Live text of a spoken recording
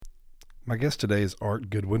My guest today is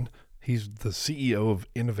Art Goodwin. He's the CEO of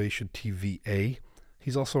Innovation TVA.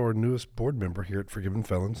 He's also our newest board member here at Forgiven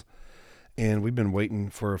Felons. And we've been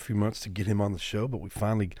waiting for a few months to get him on the show, but we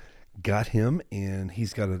finally got him, and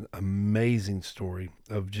he's got an amazing story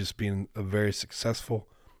of just being a very successful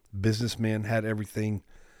businessman, had everything,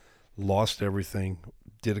 lost everything,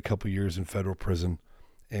 did a couple years in federal prison,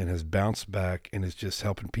 and has bounced back and is just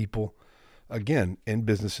helping people, again, in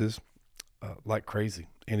businesses like crazy.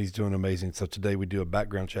 And he's doing amazing. So today we do a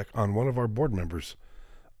background check on one of our board members,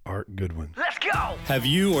 Art Goodwin. Let's go! Have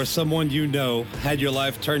you or someone you know had your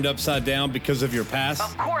life turned upside down because of your past?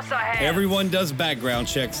 Of course I have. Everyone does background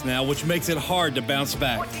checks now, which makes it hard to bounce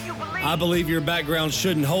back. What do you believe? I believe your background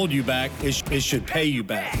shouldn't hold you back. It should pay you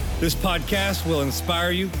back. This podcast will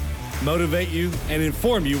inspire you, motivate you, and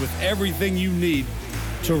inform you with everything you need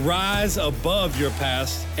to rise above your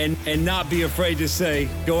past and not be afraid to say,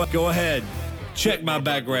 go ahead, check my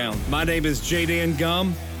background. My name is J.Dan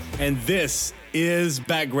Gum, and this is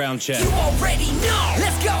Background Check. You already know.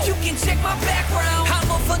 Let's go. You can check my background.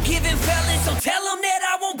 I'm a forgiven felon, so tell them that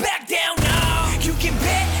I won't back down now. You can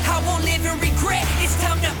bet I won't live in regret. It's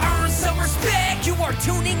time to earn some respect. You are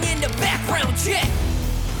tuning in to Background Check.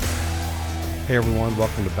 Hey everyone,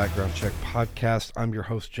 welcome to Background Check Podcast. I'm your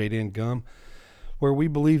host, J.Dan Gum, where we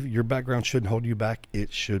believe your background shouldn't hold you back.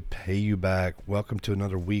 It should pay you back. Welcome to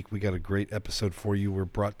another week. We got a great episode for you. We're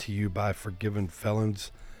brought to you by Forgiven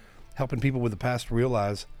Felons, helping people with the past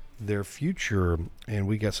realize their future. And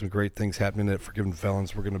we got some great things happening at Forgiven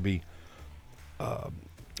Felons. We're going to be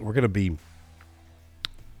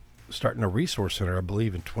starting a resource center, I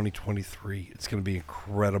believe, in 2023. It's going to be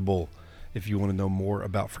incredible. If you want to know more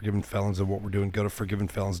about Forgiven Felons and what we're doing, go to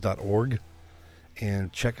forgivenfelons.org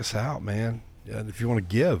and check us out, man. And if you want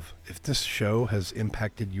to give, if this show has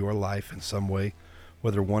impacted your life in some way,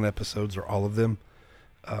 whether one episodes or all of them,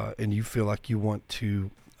 and you feel like you want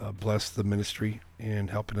to bless the ministry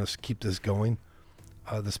and helping us keep this going,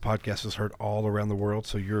 this podcast is heard all around the world.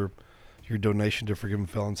 So your donation to Forgiven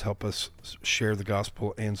Felons help us share the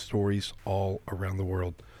gospel and stories all around the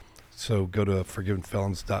world. So go to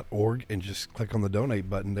forgivenfelons.org and just click on the donate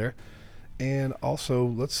button there. And also,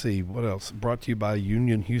 let's see, what else? Brought to you by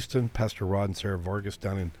Union Houston, Pastor Rod and Sarah Vargas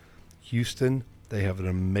down in Houston. They have an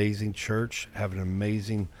amazing church, have an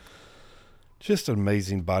amazing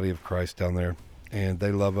body of Christ down there. And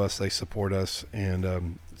they love us, they support us.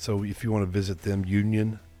 And so if you want to visit them,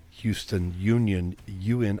 Union Houston, Union,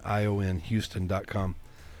 Houston.com.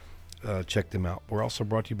 Check them out. We're also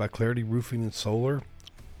brought to you by Clarity Roofing and Solar.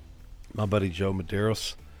 My buddy Joe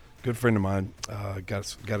Medeiros, good friend of mine,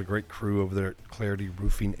 got a great crew over there at Clarity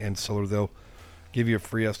Roofing and Solar. They'll give you a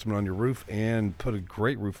free estimate on your roof and put a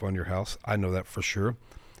great roof on your house. I know that for sure.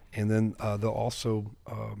 And then they'll also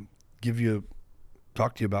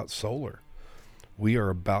talk to you about solar. We are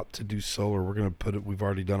about to do solar. We're going to we've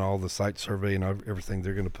already done all the site survey and everything.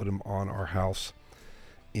 They're going to put them on our house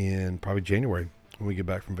in probably January when we get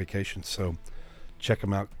back from vacation. So check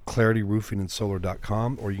them out,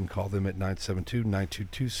 clarityroofingandsolar.com, or you can call them at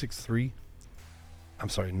 972-922-63. I'm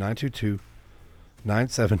sorry,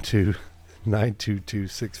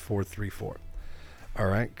 972-922-6434. All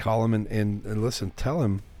right, call them and listen. Tell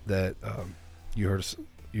them that you heard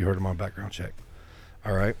them on Background Check.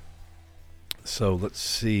 All right. So let's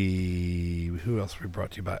see who else we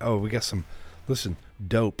brought to you by. Oh, we got some. Listen,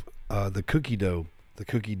 Dope, the cookie dough,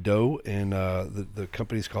 and the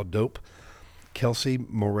company's called Dope. Kelsey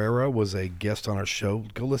Morera was a guest on our show.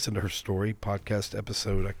 Go listen to her story, podcast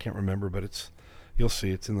episode. I can't remember, but you'll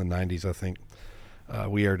see it's in the 90s, I think.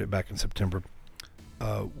 We aired it back in September.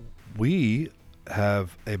 We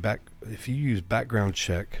have if you use Background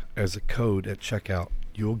Check as a code at checkout,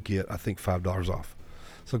 you'll get, I think, $5 off.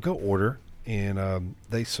 So go order, and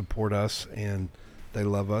they support us, and they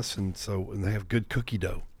love us, and they have good cookie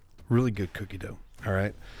dough, really good cookie dough. All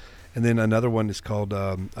right. And then another one is called,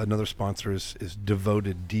 another sponsor is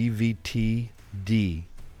Devoted, DVTD.com.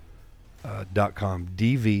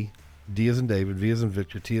 DV, D as in David, V as in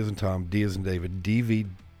Victor, T as in Tom, D as in David,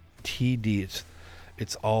 DVTD.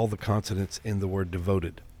 It's all the consonants in the word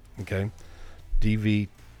devoted, okay?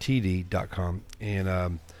 DVTD.com.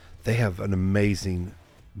 And they have an amazing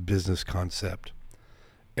business concept.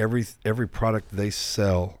 Every product they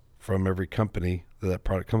sell from every company that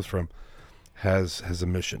product comes from has a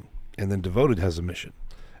mission. And then Devoted has a mission,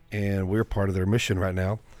 and we're part of their mission right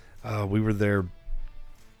now. We were their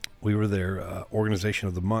organization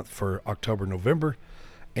of the month for October, November,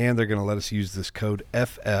 and they're going to let us use this code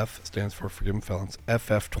FF, stands for Forgiven Felons,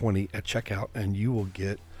 FF20 at checkout, and you will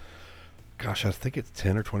get, gosh, I think it's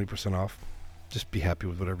 10 or 20% off just be happy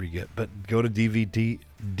with whatever you get. But go to dvtd.com.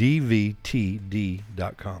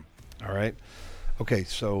 All right. Okay,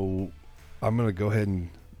 so I'm going to go ahead and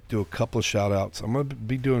do a couple of shout outs. I'm going to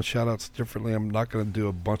be doing shout outs differently. I'm not going to do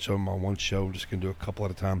a bunch of them on one show. I'm just going to do a couple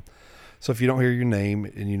at a time. So if you don't hear your name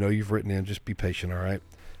and you know you've written in, just be patient. All right.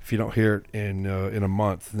 If you don't hear it in a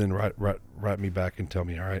month, then write me back and tell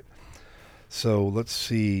me. All right. So let's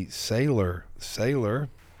see. Sailor.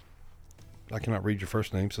 I cannot read your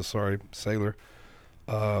first name, so sorry, Sailor.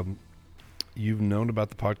 You've known about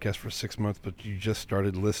the podcast for 6 months, but you just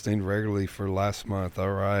started listening regularly for last month.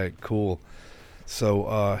 All right, cool.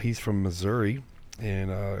 So he's from Missouri,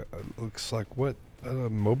 and looks like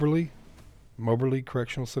Moberly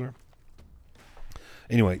Correctional Center.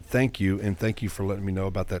 Anyway, thank you, and thank you for letting me know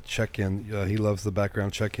about that check-in. He loves the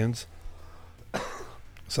background check-ins.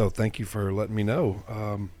 So thank you for letting me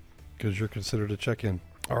know, because you're considered a check-in.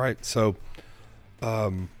 All right, so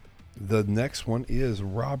the next one is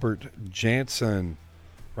Robert Jansen.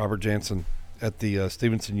 Robert Jansen at the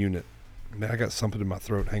Stevenson unit. Man, I got something in my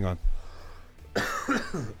throat. Hang on.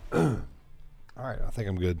 All right, I think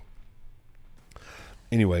I'm good.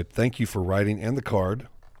 Anyway, thank you for writing and the card.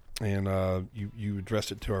 And you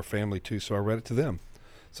addressed it to our family, too, so I read it to them.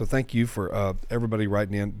 So thank you for everybody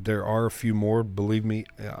writing in. There are a few more. Believe me,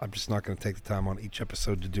 I'm just not going to take the time on each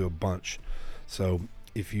episode to do a bunch. So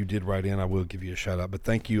if you did write in, I will give you a shout-out. But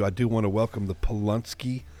thank you. I do want to welcome the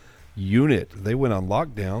Polunsky unit. They went on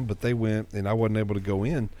lockdown, but they went, and I wasn't able to go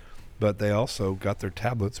in, but they also got their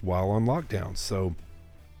tablets while on lockdown. So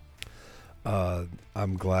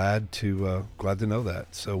I'm glad to know that.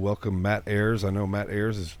 So welcome Matt Ayers. I know Matt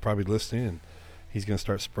Ayers is probably listening, and he's going to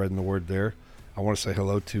start spreading the word there. I want to say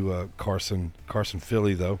hello to Carson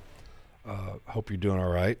Philly, though. Hope you're doing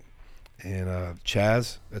all right. And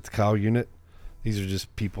Chaz at the Kyle unit. These are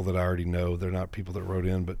just people that I already know. They're not people that wrote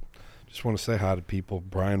in, but just want to say hi to people.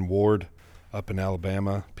 Brian Ward up in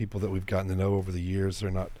Alabama, people that we've gotten to know over the years. They're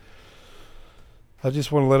not. I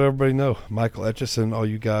just want to let everybody know. Michael Etchison, all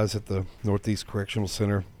you guys at the Northeast Correctional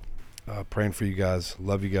Center, praying for you guys.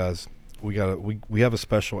 Love you guys. We have a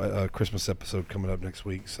special Christmas episode coming up next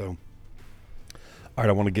week. So, all right,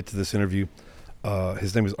 I want to get to this interview.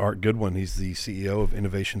 His name is Art Goodwin. He's the CEO of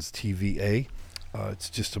Innovations TVA. It's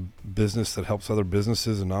just a business that helps other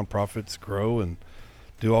businesses and nonprofits grow and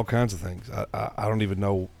do all kinds of things. I don't even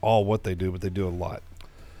know all what they do, but they do a lot.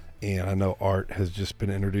 And I know Art has just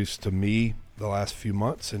been introduced to me the last few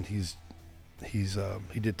months, and he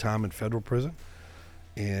did time in federal prison,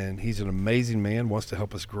 and he's an amazing man, wants to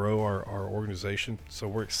help us grow our organization. So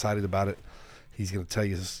we're excited about it. He's going to tell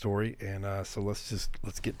you his story, and so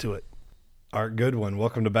let's get to it. Art Goodwin,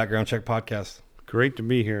 welcome to Background Check Podcast. Great to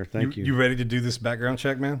be here. Thank you. You ready to do this background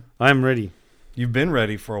check, man? I'm ready. You've been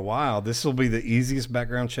ready for a while. This will be the easiest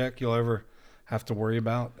background check you'll ever have to worry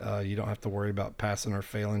about. You don't have to worry about passing or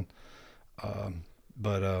failing.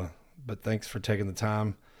 But thanks for taking the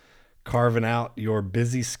time, carving out your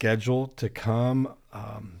busy schedule to come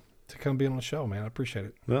be on the show, man. I appreciate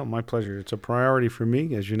it. Well, my pleasure. It's a priority for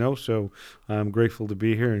me, as you know, so I'm grateful to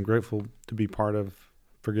be here and grateful to be part of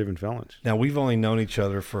Forgiven Felons. Now, we've only known each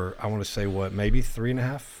other for, I want to say, maybe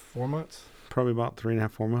 3.5, 4 months? Probably about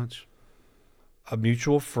 3.5, 4 months. A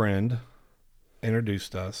mutual friend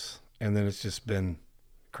introduced us, and then it's just been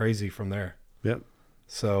crazy from there. Yep.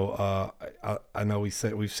 So I know we've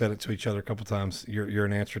said it to each other a couple times. You're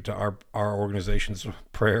an answer to our organization's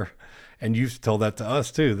prayer, and you've told that to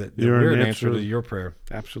us too, that we're an answer to your prayer.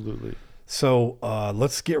 Absolutely. So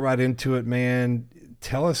let's get right into it, man.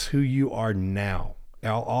 Tell us who you are now.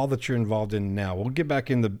 All that you're involved in now. We'll get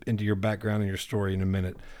back into your background and your story in a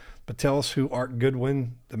minute. But tell us who Art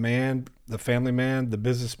Goodwin, the man, the family man, the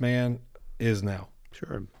businessman, is now.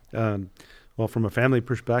 Sure. Well, from a family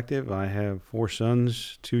perspective, I have 4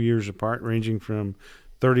 sons, 2 years apart, ranging from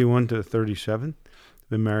 31 to 37.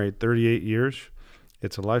 Been married 38 years.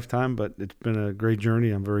 It's a lifetime, but it's been a great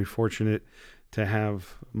journey. I'm very fortunate to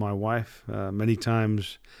have my wife. Many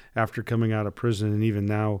times after coming out of prison, and even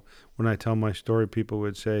now when I tell my story, people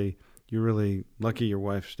would say, "You're really lucky your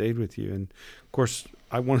wife stayed with you." And of course,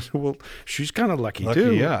 I want to, well, she's kind of lucky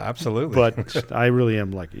too. Yeah, absolutely. But I really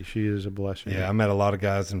am lucky. She is a blessing. Yeah, I met a lot of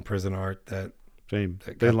guys in prison, Art, that they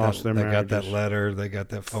lost their marriages. They got that letter. They got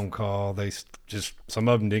that phone call. They just, some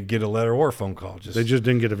of them didn't get a letter or a phone call. They just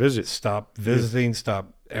didn't get a visit. Stop visiting,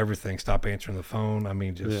 stop everything, stop answering the phone. I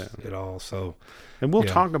mean, just it all. So, and we'll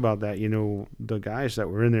talk about that. You know, the guys that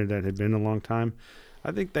were in there that had been a long time,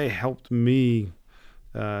 I think they helped me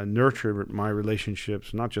nurture my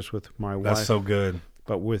relationships, not just with my wife. That's so good.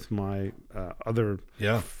 But with my other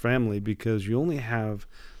family, because you only have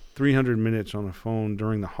 300 minutes on the phone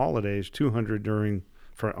during the holidays, 200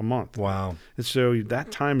 for a month. Wow. And so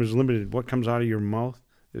that time is limited. What comes out of your mouth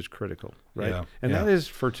is critical, right? Yeah, and that is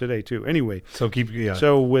for today too. Anyway, So keep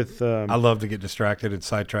so with I love to get distracted and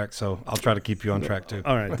sidetracked, so I'll try to keep you on track too.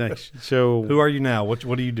 all right, thanks. So Who are you now? What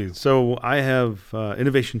do you do? So I have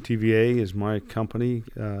Innovation TVA is my company,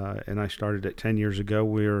 and I started it 10 years ago.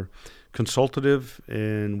 We're consultative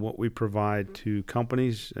in what we provide to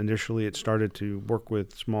companies. Initially, it started to work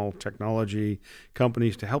with small technology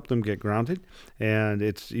companies to help them get grounded, and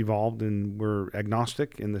it's evolved, and we're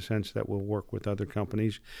agnostic in the sense that we'll work with other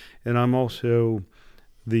companies. And I'm also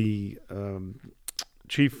the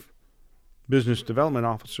chief business development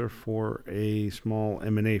officer for a small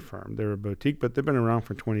M&A firm. They're a boutique, but they've been around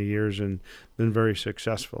for 20 years and been very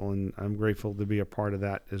successful, and I'm grateful to be a part of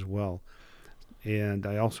that as well. And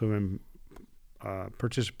I also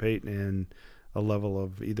participate in a level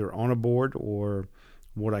of either on a board or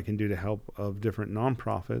what I can do to help of different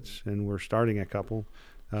nonprofits, and we're starting a couple.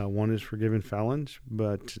 One is Forgiven Felons,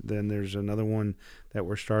 but then there's another one that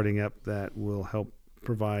we're starting up that will help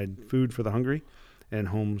provide food for the hungry and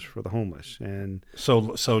homes for the homeless. And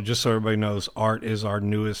So just so everybody knows, Art is our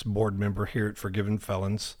newest board member here at Forgiven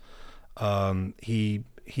Felons.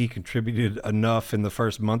 He contributed enough in the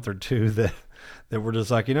first month or two that we're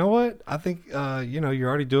just like, you know what? I think you're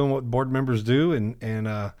already doing what board members do,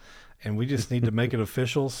 and we just need to make it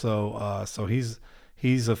official. So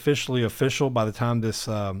he's officially official. By the time this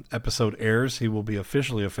episode airs, he will be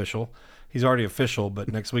officially official. He's already official, but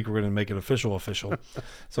next week we're going to make it official.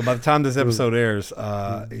 So by the time this episode airs,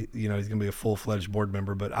 he's going to be a full-fledged board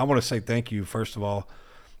member. But I want to say thank you, first of all.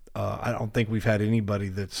 I don't think we've had anybody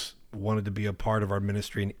that's wanted to be a part of our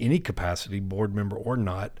ministry in any capacity, board member or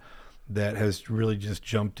not, that has really just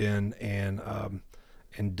jumped in and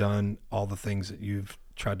done all the things that you've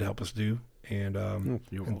tried to help us do, and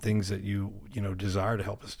things that you desire to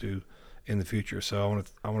help us do in the future. So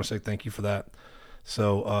I want to say thank you for that.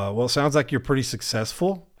 So well, it sounds like you're pretty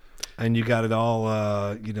successful, and you got it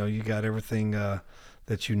all. You got everything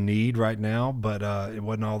that you need right now, but it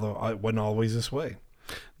wasn't always this way.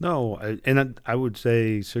 No, and I would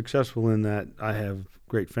say successful in that I have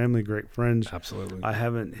great family, great friends. Absolutely. I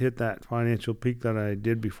haven't hit that financial peak that I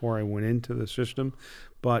did before I went into the system,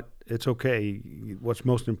 but it's okay. What's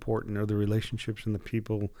most important are the relationships and the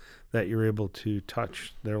people that you're able to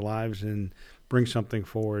touch their lives and bring something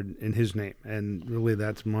forward in His name. And really,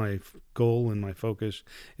 that's my goal and my focus.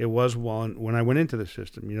 It was when I went into the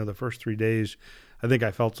system. The first 3 days, I think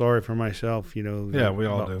I felt sorry for myself. Yeah, we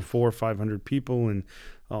all do. 400 or 500 people, and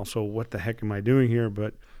also, what the heck am I doing here?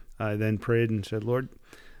 But I then prayed and said, Lord,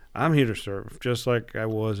 I'm here to serve, just like I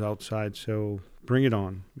was outside. So bring it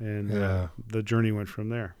on. And the journey went from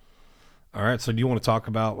there. All right. So do you want to talk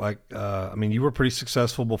about, you were pretty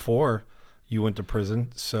successful before you went to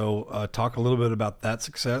prison. So talk a little bit about that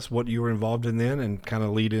success, what you were involved in then, and kind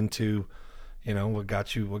of lead into, what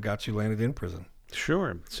got you landed in prison.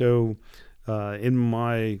 Sure. So in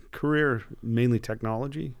my career, mainly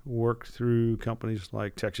technology, worked through companies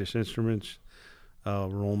like Texas Instruments,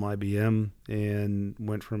 Rome IBM, and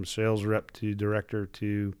went from sales rep to director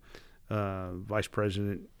to vice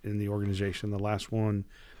president in the organization. The last one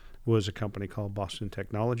was a company called Boston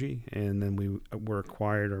Technology, and then we were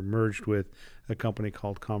acquired or merged with a company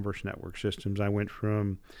called Converse Network Systems. I went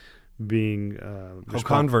from being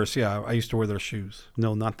Converse, yeah. I used to wear their shoes.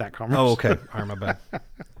 No, not that Converse. Oh, okay. All right, my bad.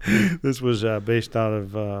 This was based out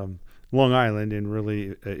of Long Island and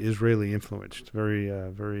really Israeli influenced. Very,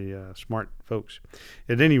 very smart folks.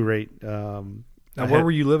 At any rate, now, where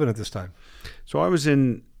were you living at this time? So I was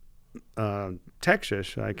in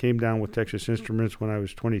Texas. I came down with Texas Instruments when I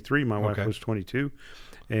was 23. My wife was 22.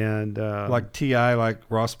 And like TI, like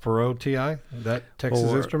Ross Perot TI? That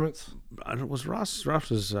Texas Instruments? Was Ross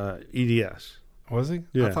was EDS. Was he?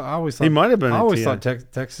 Yeah. I always thought he might have been. I always thought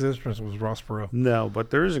Texas Instruments was Ross Perot. No, but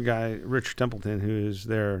there is a guy, Rich Templeton, who is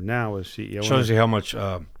there now as CEO. Shows you how much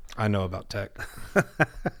I know about tech.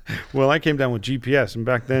 Well, I came down with GPS, and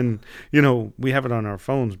back then, we have it on our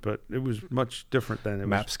phones, but it was much different than it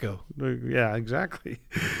Maps go. Yeah, exactly.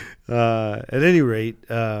 At any rate,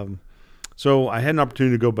 so I had an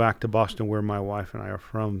opportunity to go back to Boston, where my wife and I are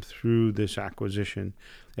from, through this acquisition,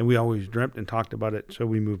 and we always dreamt and talked about it, so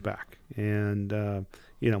we moved back. And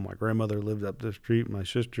my grandmother lived up the street, my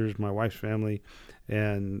sisters, my wife's family,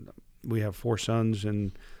 and we have 4 sons,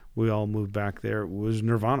 and we all moved back there. It was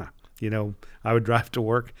nirvana. I would drive to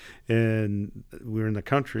work, and we were in the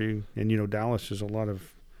country, and Dallas is a lot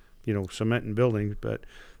of cement and buildings, but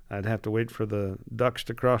I'd have to wait for the ducks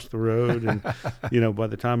to cross the road, and by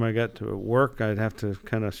the time I got to work, I'd have to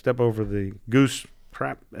kind of step over the goose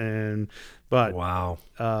crap. But Wow.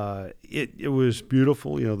 It was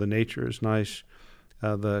beautiful. The nature is nice.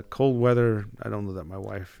 The cold weather, I don't know that my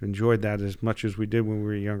wife enjoyed that as much as we did when we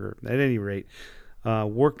were younger. At any rate,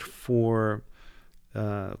 worked for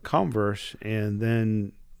Converse, and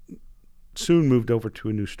then soon moved over to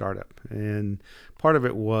a new startup. And part of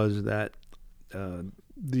it was that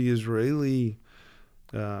the Israeli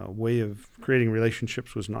way of creating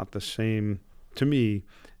relationships was not the same to me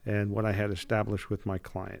and what I had established with my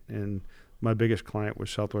client. And my biggest client was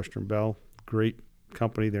Southwestern Bell, great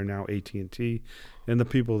company. They're now AT&T, and the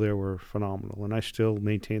people there were phenomenal, and I still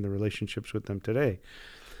maintain the relationships with them today.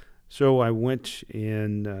 So I went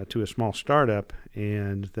in to a small startup,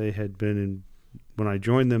 and they had been in, when I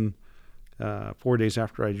joined them, 4 days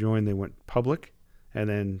after I joined, they went public, and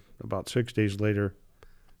then about 6 days later,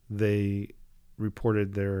 they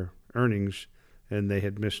reported their earnings, and they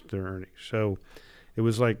had missed their earnings. So it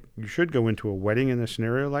was like, you should go into a wedding in a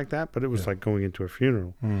scenario like that, but it was like going into a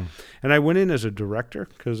funeral. And I went in as a director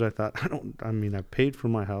because I thought, I paid for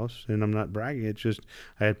my house, and I'm not bragging. It's just,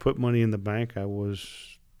 I had put money in the bank. I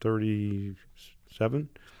was 37,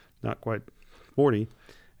 not quite 40,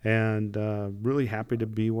 and really happy to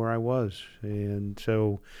be where I was. And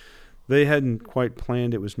so they hadn't quite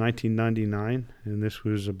planned. It was 1999, and this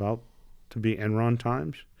was about to be Enron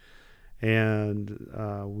times. And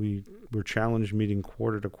we were challenged meeting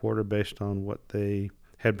quarter to quarter based on what they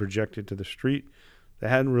had projected to the street. They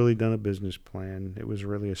hadn't really done a business plan. It was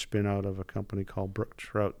really a spin out of a company called Brook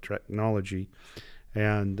Trout Technology.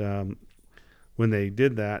 And when they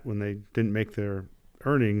did that, when they didn't make their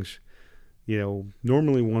earnings,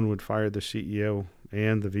 normally one would fire the CEO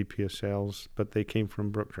and the VP of sales, but they came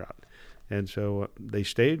from Brook Trout. And so they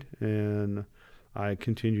stayed, and I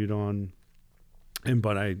continued on.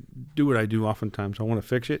 But I do what I do oftentimes. I want to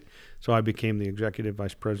fix it. So I became the executive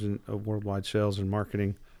vice president of worldwide sales and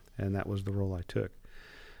marketing, and that was the role I took.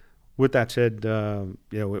 With that said,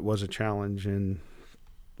 it was a challenge. And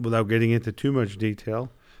without getting into too much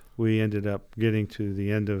detail, we ended up getting to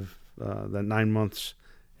the end of the 9 months,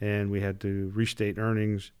 and we had to restate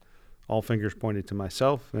earnings. All fingers pointed to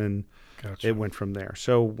myself, and It went from there.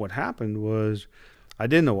 So what happened was, I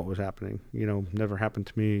didn't know what was happening. Never happened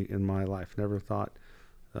to me in my life. Never thought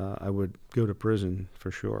I would go to prison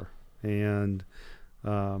for sure. And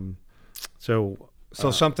so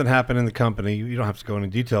something happened in the company. You don't have to go into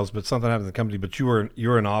details, but something happened in the company. But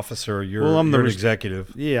you're an officer. You're an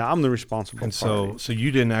executive. Yeah, I'm the responsible and party. So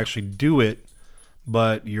you didn't actually do it,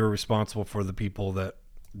 but you're responsible for the people that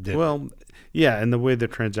did. Well, yeah, and the way the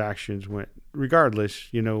transactions went. Regardless,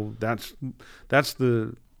 that's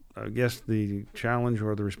the, I guess, the challenge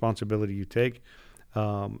or the responsibility you take.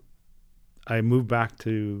 I moved back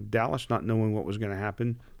to Dallas not knowing what was going to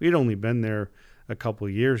happen. We had only been there a couple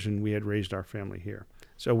of years, and we had raised our family here.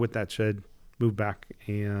 So with that said, moved back,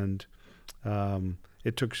 and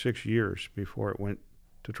it took 6 years before it went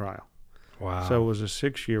to trial. Wow. So it was a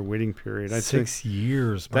 6-year waiting period. 6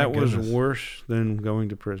 years. That was worse than going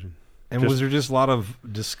to prison. And was there just a lot of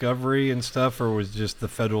discovery and stuff, or was just the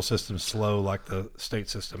federal system slow like the state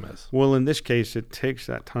system is? Well, in this case, it takes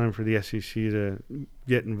that time for the SEC to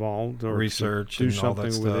get involved or research do and something all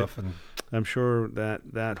that with stuff. it. And I'm sure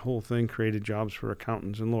that whole thing created jobs for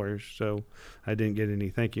accountants and lawyers, so I didn't get any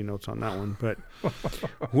thank you notes on that one. But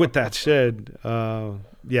with that said,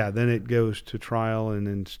 then it goes to trial, and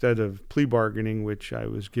instead of plea bargaining, which I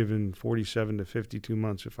was given 47 to 52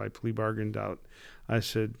 months if I plea bargained out, I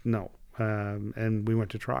said no. And we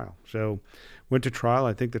went to trial. So went to trial.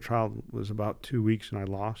 I think the trial was about 2 weeks, and I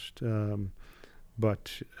lost.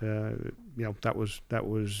 But that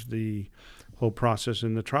was the whole process.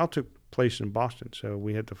 And the trial took place in Boston, so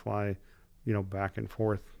we had to fly, back and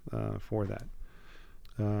forth for that.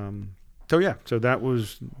 So that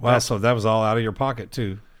was wow. So that was all out of your pocket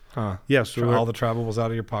too, huh? Yeah. So all the travel was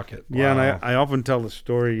out of your pocket. Yeah, wow. and I often tell the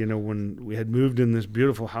story. When we had moved in this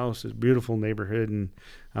beautiful house, this beautiful neighborhood, and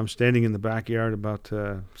I'm standing in the backyard about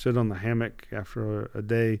to sit on the hammock after a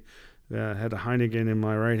day, had a Heineken in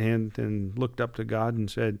my right hand, and looked up to God and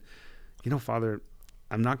said, Father,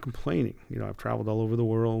 I'm not complaining. I've traveled all over the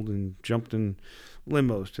world and jumped in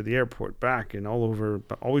limos to the airport, back and all over,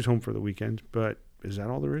 but always home for the weekends. But is that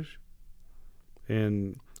all there is?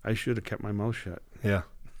 And I should have kept my mouth shut. Yeah.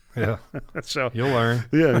 Yeah. So you'll learn.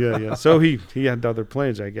 Yeah. So he had other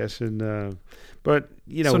plans, I guess. And, but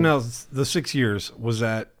So now the 6 years, was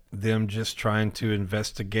that them just trying to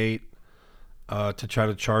investigate, to try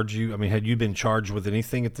to charge you? I mean, had you been charged with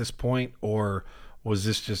anything at this point, or was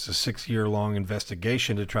this just a 6-year-long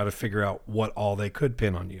investigation to try to figure out what all they could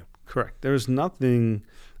pin on you? Correct. There was nothing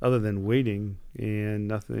other than waiting, and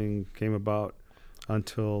nothing came about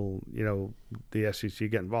until, the SEC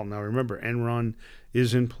get involved. Now, remember, Enron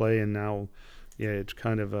is in play, and now, it's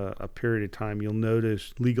kind of a period of time. You'll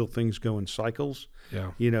notice legal things go in cycles.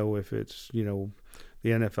 Yeah. If it's, the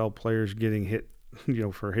NFL players getting hit,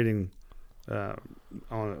 for hitting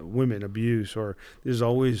on women abuse, or there's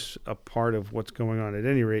always a part of what's going on. At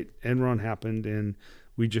any rate, Enron happened, and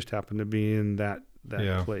we just happened to be in that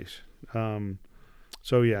place.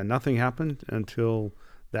 So nothing happened until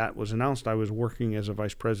that was announced. I was working as a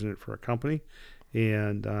vice president for a company,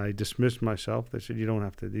 and I dismissed myself. They said, "You don't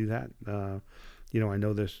have to do that. I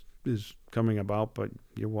know this is coming about, but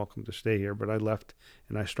you're welcome to stay here." But I left,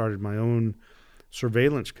 and I started my own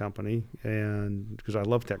surveillance company, and because I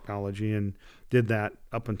love technology, and did that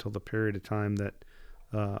up until the period of time that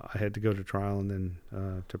I had to go to trial and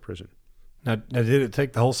then to prison. Now, did it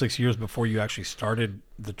take the whole 6 years before you actually started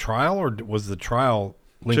the trial, or was the trial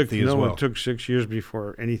lengthy as well? It took 6 years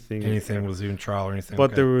before anything was even trial or anything.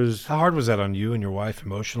 But okay. there was. How hard was that on you and your wife,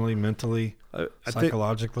 emotionally, mentally,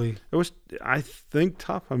 psychologically? It was, I think,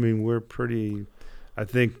 tough. I mean, we're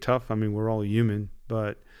tough. I mean, we're all human,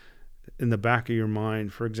 but in the back of your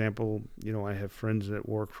mind, for example, I have friends that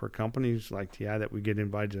work for companies like TI that would get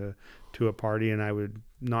invited to a party, and I would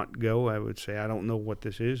not go. I would say, I don't know what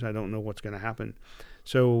this is. I don't know what's going to happen.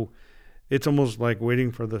 So it's almost like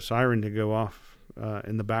waiting for the siren to go off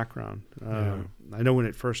in the background. I know when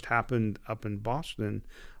it first happened up in Boston,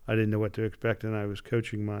 I didn't know what to expect, and I was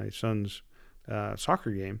coaching my son's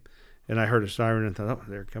soccer game, and I heard a siren and thought, "Oh,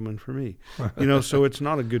 they're coming for me." So it's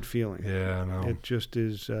not a good feeling. Yeah, I know. It just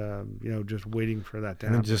is, just waiting for that to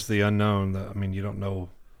happen. happen. And just the unknown. You don't know.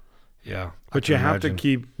 Yeah. But you have to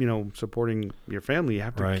keep, supporting your family. You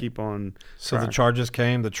have to keep on. So the charges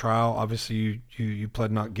came, the trial. Obviously, you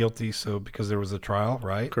pled not guilty, so because there was a trial,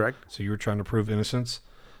 right? Correct. So you were trying to prove innocence,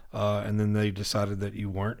 and then they decided that you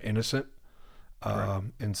weren't innocent.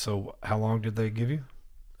 And so how long did they give you?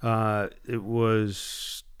 It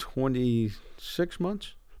was 26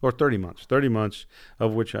 months or 30 months. 30 months,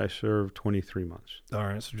 of which I served 23 months. All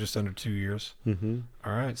right, so just under 2 years. Mm-hmm.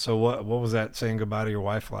 All right, so what was that saying goodbye to your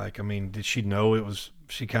wife like? I mean, did she know it was?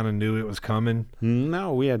 She kind of knew it was coming.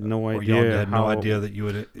 No, we had no idea. Or y'all had no idea that you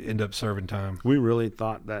would end up serving time. We really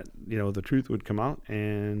thought that the truth would come out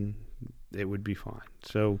and it would be fine.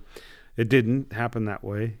 So it didn't happen that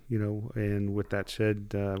way. And with that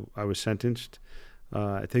said, I was sentenced.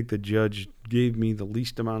 I think the judge gave me the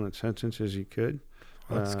least amount of sentence as he could.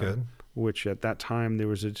 That's good. Which at that time there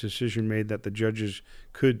was a decision made that the judges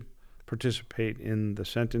could participate in the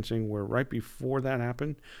sentencing, where right before that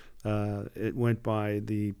happened, it went by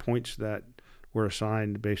the points that were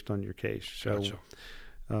assigned based on your case. So,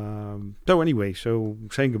 gotcha. Anyway,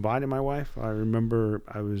 saying goodbye to my wife, I remember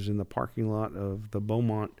I was in the parking lot of the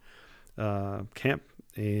Beaumont camp.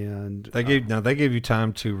 And they gave you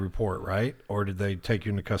time to report, right? Or did they take you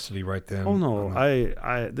into custody right then? Oh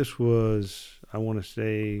no, this was, I want to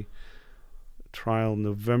say, trial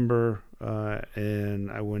November,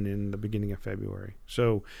 and I went in the beginning of February.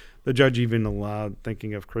 So the judge even allowed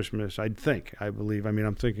thinking of Christmas. I believe. I mean,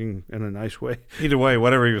 I'm thinking in a nice way. Either way,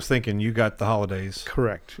 whatever he was thinking, you got the holidays.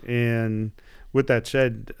 Correct. And with that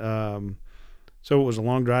said, so it was a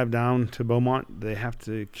long drive down to Beaumont. They have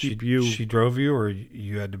to keep you. She drove you, or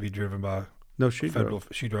you had to be driven by? No, she drove.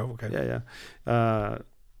 She drove. Okay. Yeah.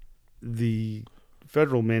 The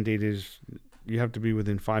federal mandate is you have to be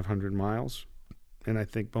within 500 miles, and I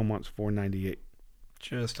think Beaumont's 498.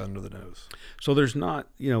 Just under the nose. So there's not,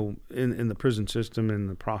 in the prison system, in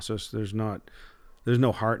the process, there's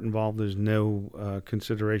no heart involved. There's no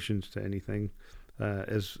considerations to anything.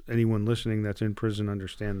 As anyone listening that's in prison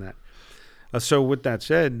understand that. So with that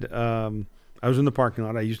said, I was in the parking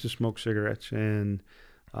lot. I used to smoke cigarettes, and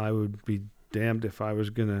I would be damned if I was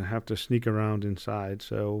going to have to sneak around inside.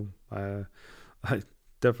 So I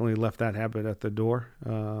definitely left that habit at the door.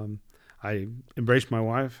 I embraced my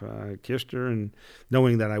wife, I kissed her, and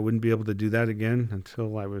knowing that I wouldn't be able to do that again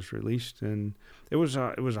until I was released. And it was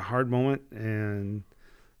a hard moment, and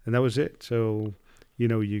that was it. So,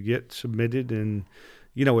 you get submitted, and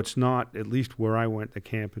it's not, at least where I went to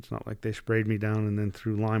camp, it's not like they sprayed me down and then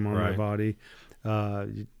threw lime on my body.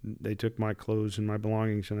 They took my clothes and my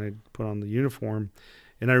belongings, and I put on the uniform.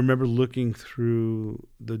 And I remember looking through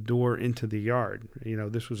the door into the yard.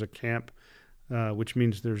 This was a camp, which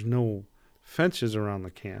means there's no fences around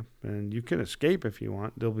the camp, and you can escape if you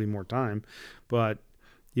want. There'll be more time. But,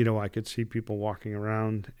 I could see people walking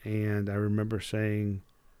around, and I remember saying,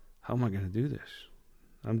 how am I going to do this?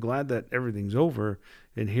 I'm glad that everything's over,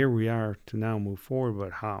 and here we are to now move forward,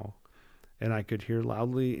 but how? And I could hear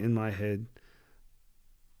loudly in my head,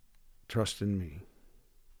 trust in me.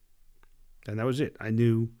 And that was it. I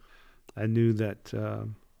knew that,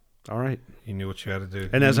 all right. You knew what you had to do.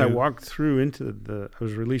 And You as I knew- walked through into I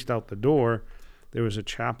was released out the door, there was a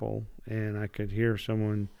chapel, and I could hear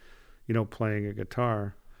someone, playing a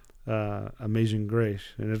guitar, Amazing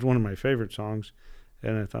Grace. And it's one of my favorite songs.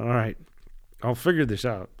 And I thought, all right, I'll figure this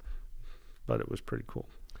out. But it was pretty cool.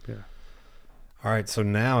 Yeah. All right. So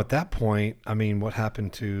now at that point, I mean, what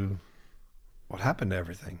happened to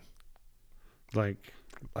everything? Like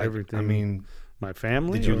Like, everything. I mean, my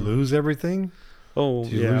family. did you or- lose everything? Oh,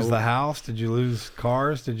 Did you yeah. lose the house? Did you lose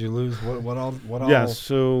cars? Did you lose what all? Yeah,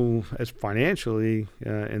 so as financially,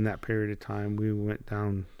 in that period of time, we went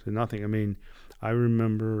down to nothing. I mean, I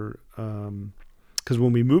remember because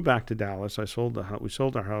when we moved back to Dallas, we sold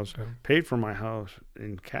our house, Okay. paid for my house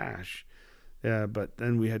in cash, but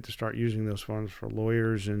then we had to start using those funds for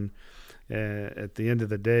lawyers. And at the end of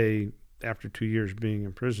the day, after 2 years being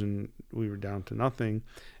in prison, we were down to nothing.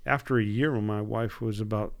 After a year, when my wife was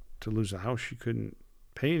about to lose the house, she couldn't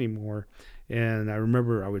pay anymore. And I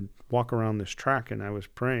remember I would walk around this track and I was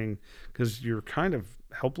praying, because you're kind of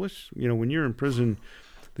helpless. When you're in prison,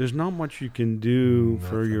 there's not much you can do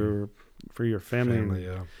for your family,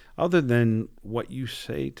 Yeah. other than what you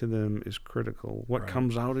say to them is critical. What Right.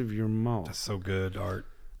 comes out of your mouth. That's so good, Art.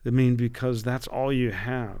 I mean, because that's all you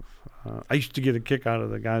have. I used to get a kick out of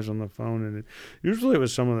the guys on the phone, and usually it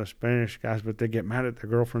was some of the Spanish guys, but they get mad at their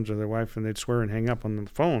girlfriends or their wife, and they'd swear and hang up on the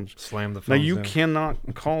phones. Slam the Now phone. you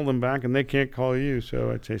cannot call them back, and they can't call you. So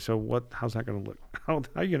I'd say, so what? How's that going to look? How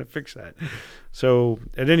are you going to fix that? So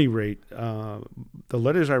at any rate, the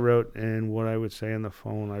letters I wrote and what I would say on the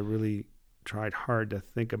phone, I really tried hard to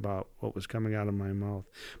think about what was coming out of my mouth.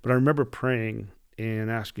 But I remember praying and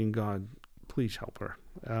asking God, please help her.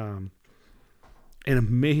 And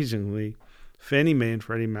amazingly, Fannie Mae and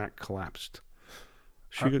Freddie Mac collapsed.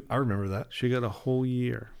 I remember that. She got a whole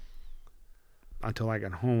year until I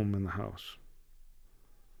got home in the house.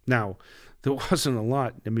 Now, there wasn't a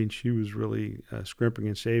lot. I mean, she was really scrimping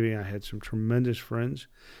and saving. I had some tremendous friends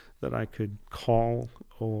that I could call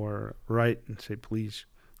or write and say, please,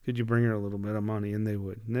 could you bring her a little bit of money? And they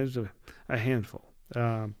would. And there's a handful.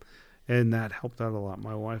 And that helped out a lot.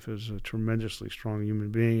 My wife is a tremendously strong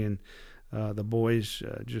human being, and the boys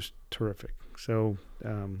just terrific. So,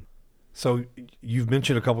 So you've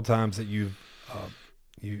mentioned a couple times that you've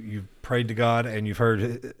prayed to God and you've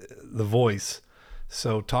heard the voice.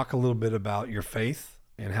 So talk a little bit about your faith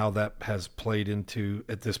and how that has played into,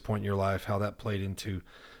 at this point in your life, how that played into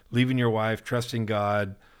leaving your wife, trusting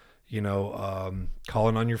God,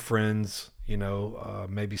 calling on your friends,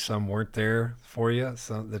 maybe some weren't there for you,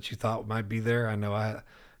 some that you thought might be there. I know I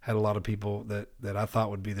had a lot of people that I thought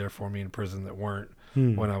would be there for me in prison that weren't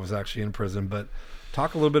when I was actually in prison. But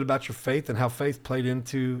talk a little bit about your faith and how faith played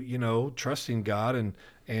into, trusting God and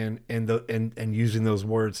using those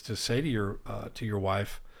words to say to your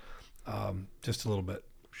wife, just a little bit.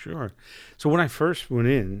 Sure. So when I first went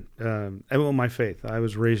in, my faith, I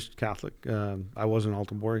was raised Catholic. I was an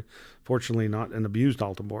altar boy, fortunately not an abused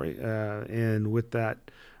altar boy. And with that,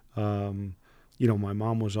 my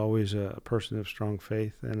mom was always a person of strong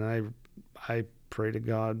faith. And I pray to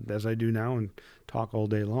God as I do now and talk all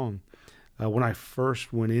day long. When I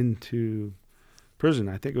first went into prison,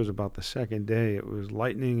 I think it was about the second day, it was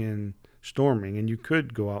lightning and storming, and you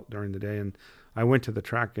could go out during the day. And I went to the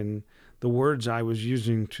track, and the words I was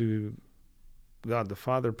using to God the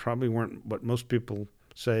Father probably weren't what most people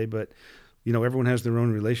say, but everyone has their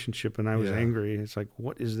own relationship, and I was angry. It's like,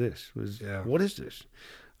 what is this? What is this?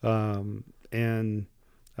 And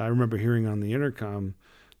I remember hearing on the intercom,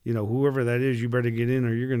 whoever that is, you better get in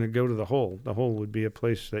or you're going to go to the hole. The hole would be a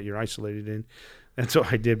place that you're isolated in. And so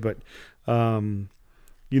I did, but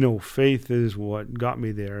faith is what got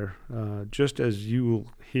me there. Just as you will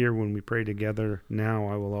hear when we pray together now,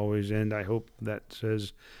 I will always end. I hope that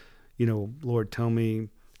says, Lord, tell me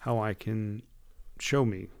how I can show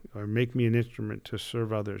me or make me an instrument to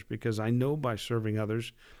serve others, because I know by serving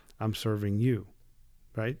others, I'm serving you,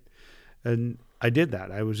 right? And I did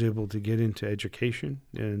that. I was able to get into education,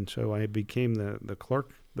 and so I became the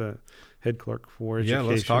clerk, the head clerk for education. Yeah,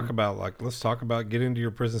 let's talk about getting into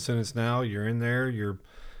your prison sentence now. You're in there. You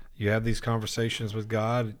have these conversations with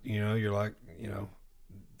God. You're like,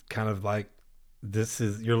 kind of like,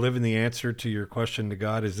 you're living the answer to your question to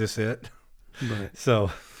God. Is this it? Right.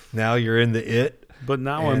 So now you're in the it. But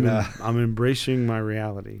now I'm embracing my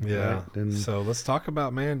reality. Yeah. Right? And so let's talk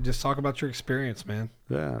about, just talk about your experience, man.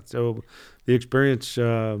 yeah. So the experience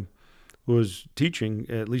was teaching,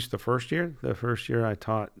 at least the first year. The first year I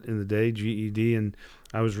taught in the day, GED, and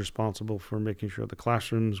I was responsible for making sure the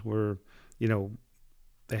classrooms were,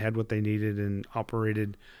 they had what they needed and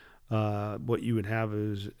operated what you would have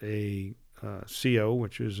is a CO,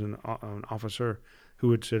 which is an officer who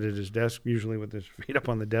would sit at his desk, usually with his feet up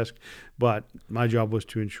on the desk. But my job was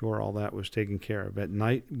to ensure all that was taken care of. At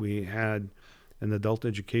night, we had an adult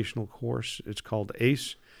educational course. It's called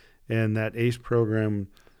ACE. And that ACE program,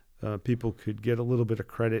 people could get a little bit of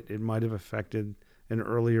credit. It might have affected an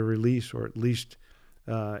earlier release, or at least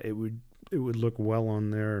it would look well on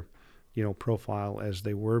their profile as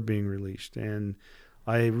they were being released. And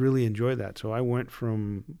I really enjoyed that. So I went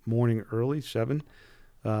from morning early, 7.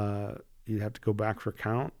 You'd have to go back for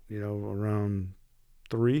count, around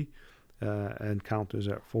 3, and count is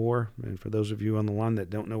at 4. And for those of you on the line that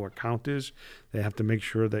don't know what count is, they have to make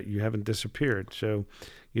sure that you haven't disappeared. So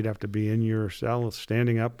you'd have to be in your cell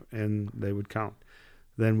standing up, and they would count.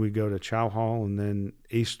 Then we'd go to Chow Hall, and then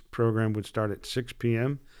ACE program would start at 6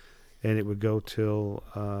 p.m., and it would go till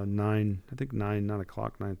 9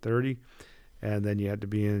 o'clock, 9:30. And then you had to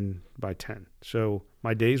be in by 10. So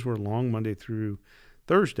my days were long, Monday through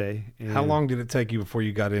Thursday. And how long did it take you before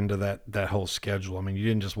you got into that whole schedule? I mean, you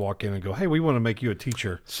didn't just walk in and go, hey, we want to make you a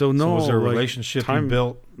teacher. So no. Was there a relationship you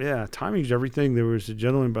built? Yeah, timing's everything. There was a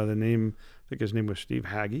gentleman by the name, I think his name was Steve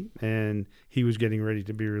Haggy, and he was getting ready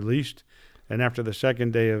to be released. And after the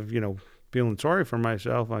second day of, feeling sorry for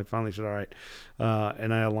myself, I finally said, all right.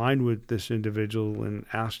 And I aligned with this individual and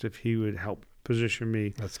asked if he would help position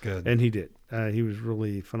me. That's good. And he did. He was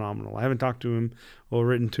really phenomenal. I haven't talked to him or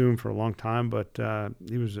written to him for a long time, but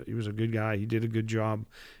he was a good guy. He did a good job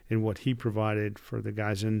in what he provided for the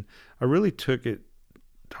guys. And I really took it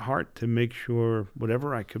to heart to make sure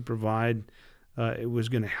whatever I could provide, it was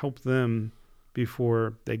going to help them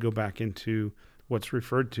before they go back into what's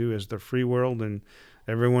referred to as the free world. And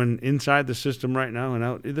everyone inside the system right now and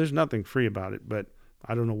out, there's nothing free about it, but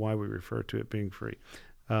I don't know why we refer to it being free.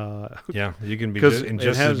 Yeah, you can be in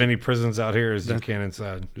just as many prisons out here as you can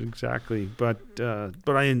inside. Exactly, but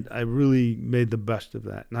I really made the best of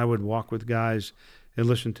that, and I would walk with guys and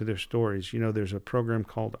listen to their stories. There's a program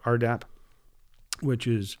called RDAP, which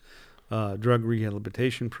is a drug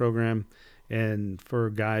rehabilitation program, and for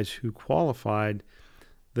guys who qualified,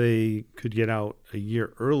 they could get out a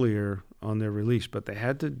year earlier on their release, but they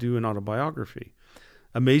had to do an autobiography.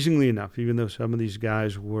 Amazingly enough, even though some of these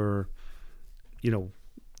guys were,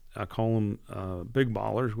 I call them big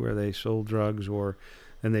ballers, where they sold drugs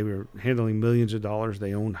and they were handling millions of dollars.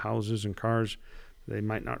 They owned houses and cars. They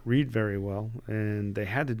might not read very well, and they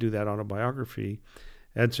had to do that autobiography.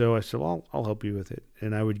 And so I said, well, I'll help you with it.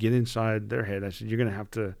 And I would get inside their head. I said, you're going to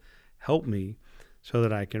have to help me so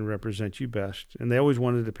that I can represent you best. And they always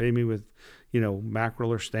wanted to pay me with,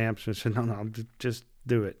 mackerel or stamps. And I said, no, just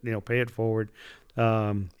do it. Pay it forward.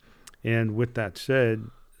 And with that said,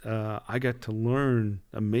 I got to learn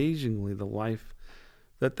amazingly the life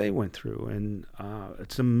that they went through, and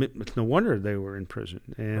it's no wonder they were in prison,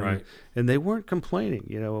 and right. And they weren't complaining.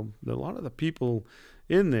 A lot of the people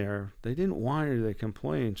in there, they didn't whine or they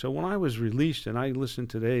complained. So when I was released, and I listened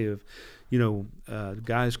today of,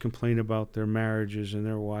 guys complain about their marriages and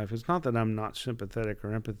their wife. It's not that I'm not sympathetic or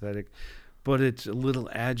empathetic, but it's a little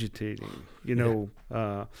agitating,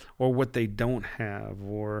 or what they don't have,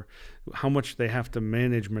 or how much they have to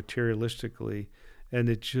manage materialistically. And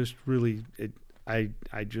it just really, I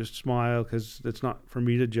just smile because it's not for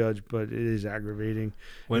me to judge, but it is aggravating.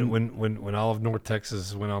 When all of North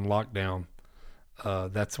Texas went on lockdown,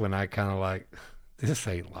 that's when I kind of like, this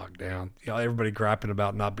ain't lockdown. Everybody griping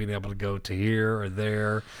about not being able to go to here or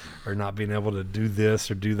there, or not being able to do this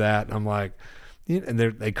or do that. And I'm like, and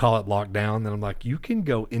they call it lockdown. And I'm like, you can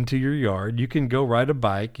go into your yard. You can go ride a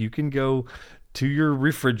bike. You can go to your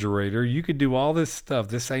refrigerator. You could do all this stuff.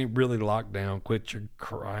 This ain't really lockdown. Quit your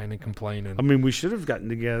crying and complaining. I mean, we should have gotten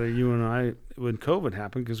together, you and I, when COVID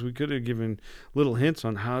happened, because we could have given little hints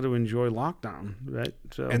on how to enjoy lockdown, right?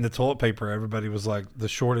 So. And the toilet paper, everybody was like, the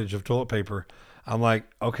shortage of toilet paper. I'm like,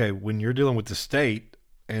 okay, when you're dealing with the state,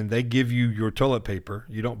 and they give you your toilet paper,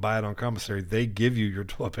 you don't buy it on commissary, they give you your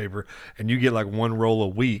toilet paper, and you get like one roll a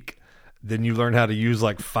week, then you learn how to use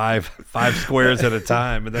like five squares at a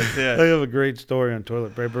time, and that's it. I have a great story on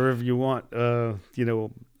toilet paper if you want. I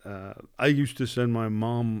used to send my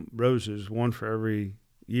mom roses, one for every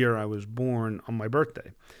year I was born, on my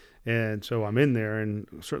birthday. And so I'm in there and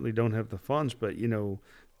certainly don't have the funds, but,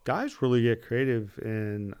 guys really get creative,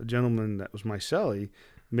 and a gentleman that was my cellie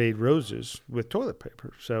made roses with toilet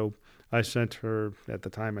paper. So I sent her, at the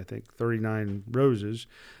time, I think 39 roses.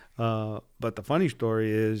 But the funny story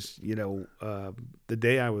is, the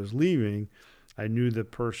day I was leaving, I knew the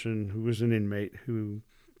person who was an inmate who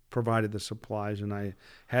provided the supplies, and I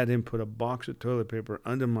had him put a box of toilet paper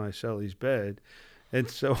under my cellie's bed. And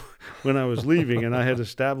so when I was leaving, and I had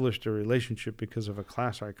established a relationship because of a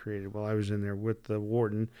class I created while I was in there with the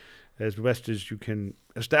warden, as best as you can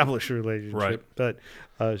establish a relationship. Right. But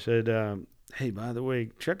I said, hey, by the way,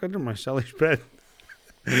 check under my celly's bed.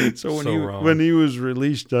 So wrong. when he was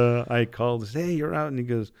released, I called and said, hey, you're out. And he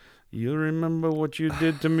goes, you remember what you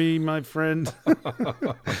did to me, my friend?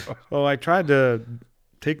 Well, I tried to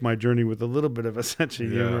take my journey with a little bit of a sense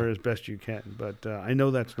of humor as best you can. But I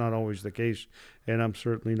know that's not always the case, and I'm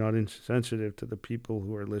certainly not insensitive to the people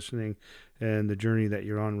who are listening and the journey that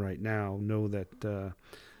you're on right now. Know that,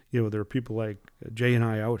 there are people like Jay and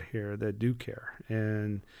I out here that do care,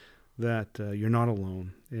 and that you're not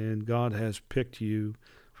alone. And God has picked you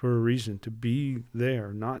for a reason to be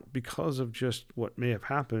there, not because of just what may have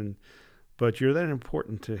happened, but you're that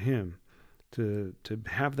important to Him. To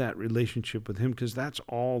have that relationship with Him, because that's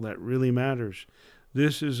all that really matters.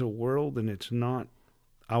 This is a world, and it's not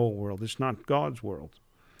our world. It's not God's world.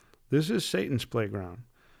 This is Satan's playground.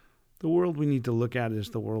 The world we need to look at is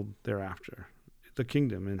the world thereafter, the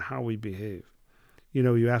kingdom, and how we behave.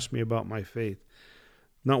 You asked me about my faith.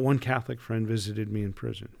 Not one Catholic friend visited me in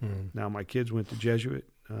prison. Now, my kids went to Jesuit,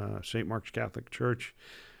 St. Mark's Catholic Church,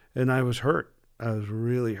 and I was hurt. I was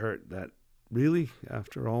really hurt that really,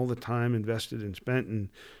 after all the time invested and spent and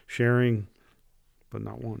sharing, but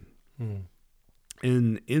not one.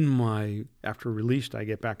 And after released, I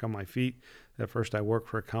get back on my feet. At first I worked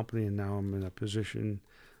for a company, and now I'm in a position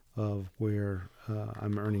of where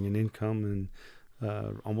I'm earning an income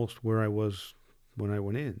and almost where I was when I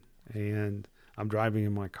went in. And I'm driving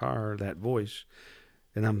in my car, that voice,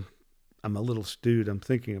 and I'm a little stewed. I'm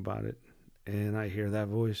thinking about it. And I hear that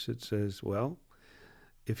voice that says, well,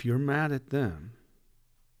 if you're mad at them,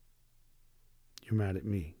 you're mad at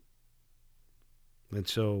me. And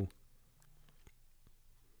so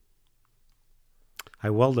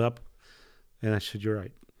I welled up and I said, you're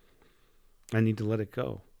right. I need to let it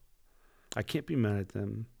go. I can't be mad at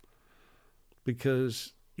them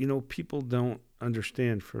because, people don't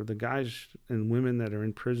understand. For the guys and women that are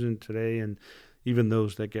in prison today, and even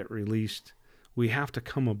those that get released, we have to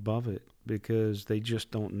come above it because they just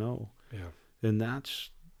don't know. Yeah. And that's,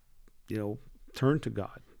 turn to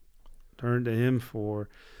God. Turn to Him for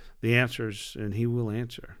the answers, and He will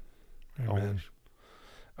answer. Amen. Always.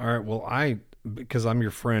 All right. Well, because I'm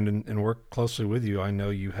your friend and work closely with you, I know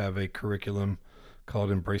you have a curriculum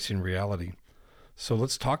called Embracing Reality. So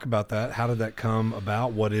let's talk about that. How did that come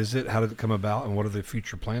about? What is it? How did it come about? And what are the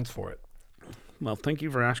future plans for it? Well, thank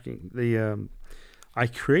you for asking. I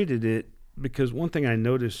created it because one thing I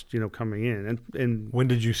noticed, coming in, and When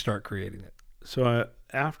did you start creating it? so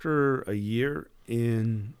after a year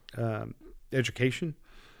in education.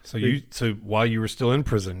 So while you were still in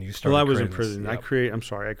prison, you started. Well, I was in creating this. prison. Yep.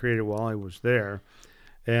 I created while I was there,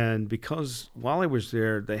 and because while I was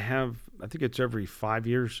there, they have, I think it's every 5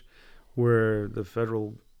 years, where the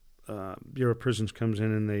federal Bureau of Prisons comes in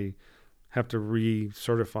and they have to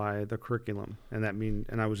recertify the curriculum, and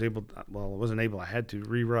I was able. I wasn't able. I had to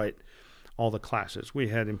rewrite all the classes. We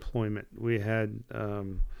had employment. We had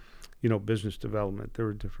business development. There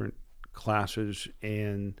were different classes,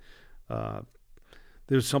 and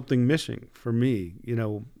there's something missing for me.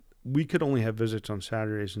 We could only have visits on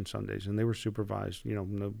Saturdays and Sundays, and they were supervised, no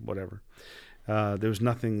whatever. There was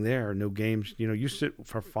nothing there, no games. You sit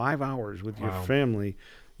for 5 hours with your family.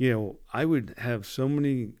 I would have so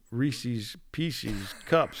many Reese's Pieces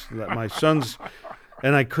cups that my sons,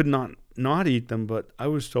 and I could not eat them, but I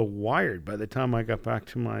was so wired by the time I got back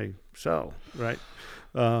to my cell, right?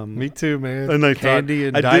 Me too, man. And I Candy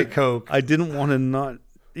thought, and Diet Coke. I didn't want to not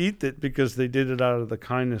eat it because they did it out of the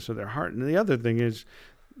kindness of their heart. And the other thing is,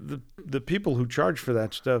 the people who charge for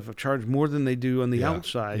that stuff charge more than they do on the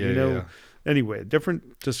outside. Yeah. Anyway,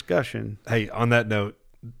 different discussion. Hey, on that note,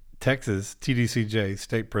 Texas TDCJ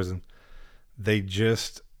State Prison, they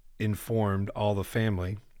just informed all the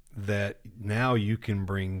family that now you can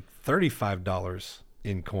bring $35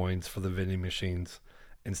 in coins for the vending machines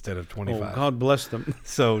instead of $25. Oh, God bless them.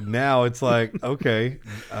 So now it's like, okay,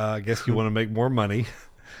 I guess you want to make more money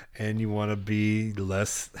and you want to be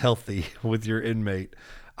less healthy with your inmate.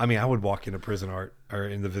 I mean, I would walk into prison or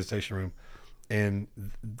in the visitation room, and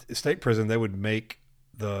state prison, they would make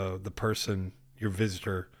the person, your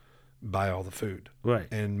visitor, buy all the food. Right.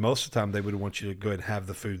 And most of the time they would want you to go ahead and have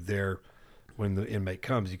the food there when the inmate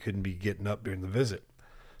comes. You couldn't be getting up during the visit.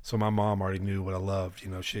 So my mom already knew what I loved.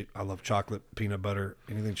 I love chocolate, peanut butter,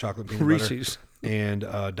 anything chocolate, peanut Reese's. butter,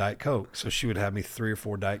 and Diet Coke. So she would have me 3 or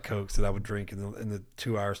 4 Diet Cokes that I would drink in the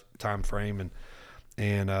 2 hours time frame,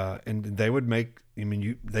 and they would make. I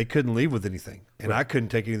mean, they couldn't leave with anything, and I couldn't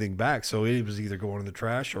take anything back. So it was either going in the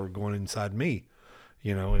trash or going inside me.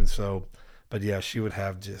 And so, but yeah, she would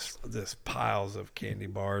have just this piles of candy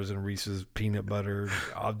bars and Reese's peanut butter.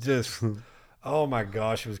 I'll just, oh my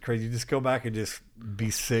gosh, it was crazy. You just go back and just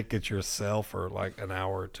be sick at yourself for like an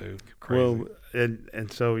hour or two. Crazy. Well,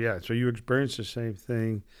 and so you experienced the same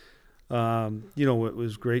thing. It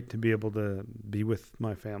was great to be able to be with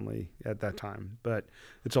my family at that time, but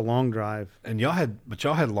it's a long drive. And y'all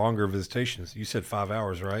had longer visitations. You said 5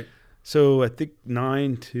 hours, right? So I think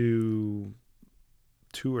 9 to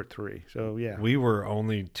 2 or 3. So yeah, We were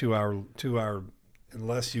only 2 hour,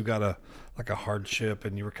 unless you got a hardship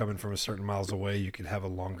and you were coming from a certain miles away, you could have a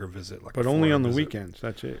longer visit. But only on the weekends.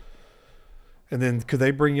 That's it. And then could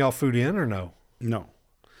they bring y'all food in or no? No.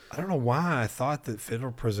 I don't know why I thought that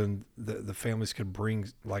federal prison, the families could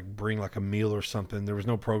bring like a meal or something. There was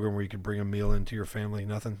no program where you could bring a meal into your family,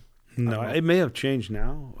 nothing. No, it may have changed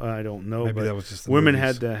now. I don't know. Maybe but that was just the women movies.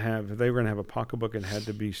 had to have, if they were going to have a pocketbook, it had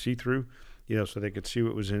to be see-through, so they could see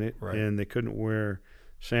what was in it. Right. And they couldn't wear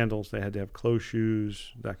sandals. They had to have closed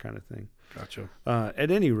shoes, that kind of thing. Gotcha.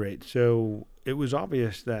 At any rate, so it was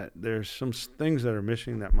obvious that there's some things that are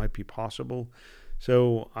missing that might be possible.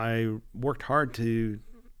 So I worked hard to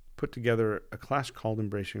put together a class called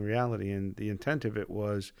Embracing Reality, and the intent of it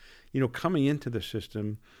was, coming into the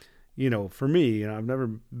system, for me, I've never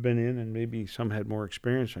been in, and maybe some had more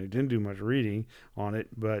experience. I didn't do much reading on it,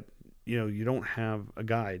 but you don't have a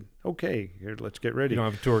guide. Okay, here, let's get ready. You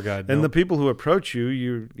don't have a tour guide. And no. the people who approach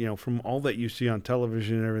you, from all that you see on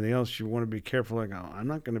television and everything else, you want to be careful. Like, oh, I'm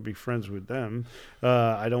not going to be friends with them.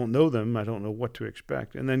 I don't know them. I don't know what to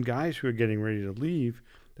expect. And then guys who are getting ready to leave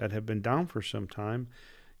that have been down for some time,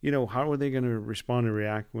 how are they going to respond and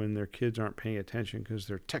react when their kids aren't paying attention because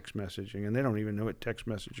they're text messaging and they don't even know what text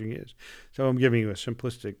messaging is? So I'm giving you a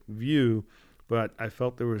simplistic view, but I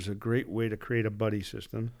felt there was a great way to create a buddy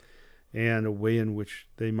system and a way in which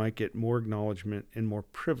they might get more acknowledgement and more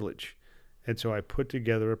privilege. And so I put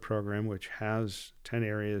together a program which has 10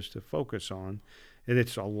 areas to focus on. And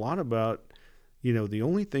it's a lot about, the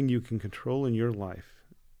only thing you can control in your life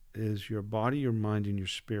is your body, your mind, and your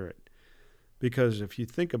spirit. Because if you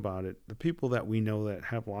think about it, the people that we know that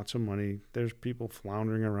have lots of money, there's people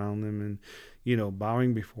floundering around them and,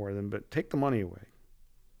 bowing before them, but take the money away.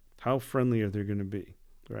 How friendly are they going to be,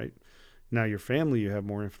 right? Now, your family, you have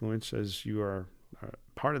more influence as you are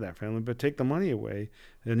part of that family, but take the money away.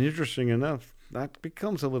 And interesting enough, that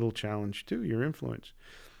becomes a little challenge too, your influence.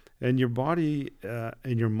 And your body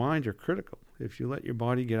and your mind are critical. If you let your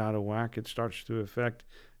body get out of whack, it starts to affect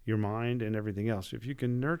your mind and everything else. If you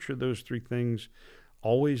can nurture those 3 things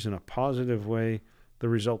always in a positive way, the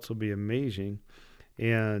results will be amazing.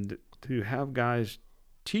 And to have guys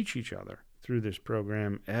teach each other through this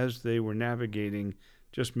program as they were navigating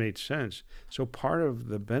just made sense. So part of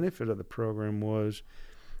the benefit of the program was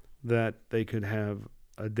that they could have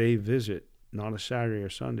a day visit, not a Saturday or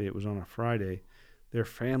Sunday. It was on a Friday. Their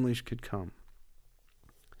families could come.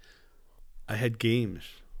 I had games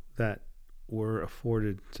that were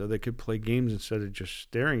afforded so they could play games instead of just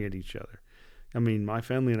staring at each other. I mean, my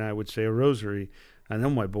family and I would say a rosary. I know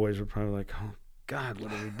my boys were probably like, oh, God,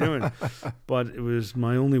 what are we doing? But it was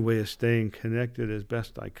my only way of staying connected as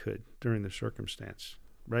best I could during the circumstance,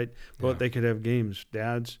 right? But they could have games.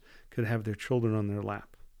 Dads could have their children on their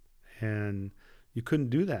lap. And you couldn't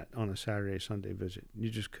do that on a Saturday, Sunday visit. You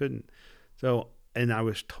just couldn't. So, and I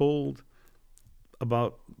was told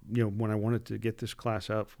about, when I wanted to get this class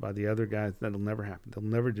out by the other guys, that'll never happen. They'll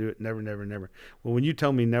never do it. Never, never, never. Well, when you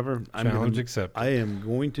tell me never, Challenge accepted. I am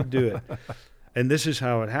going to do it. And this is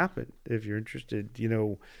how it happened. If you're interested,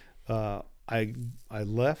 I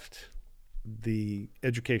left the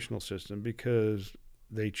educational system because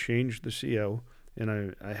they changed the CO,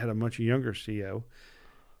 and I had a much younger CO,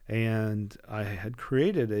 and I had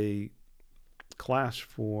created a class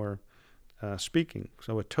for speaking,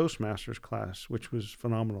 so a Toastmasters class, which was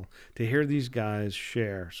phenomenal to hear these guys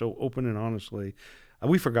share so open and honestly.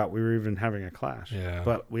 We forgot we were even having a class,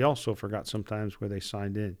 but we also forgot sometimes where they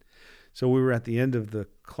signed in. So we were at the end of the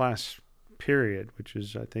class period, which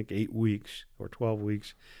is, I think, 8 weeks or 12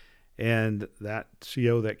 weeks, and that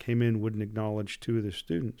CO that came in wouldn't acknowledge 2 of the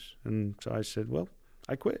students. And so I said, well,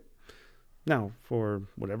 I quit. Now, for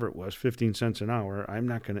whatever it was, 15 cents an hour, I'm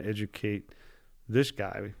not going to educate this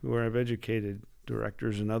guy, where I've educated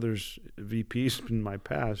directors and others, VPs in my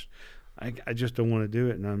past. I just don't want to do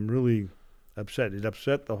it, and I'm really upset. It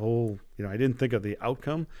upset the whole, I didn't think of the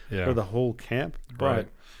outcome for the whole camp, but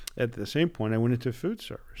at the same point, I went into food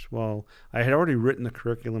service. Well, I had already written the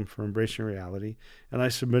curriculum for Embracing Reality, and I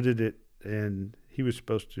submitted it, and he was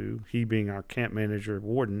supposed to, he being our camp manager,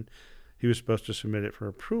 warden, he was supposed to submit it for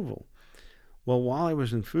approval. Well, while I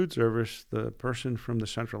was in food service, the person from the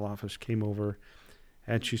central office came over,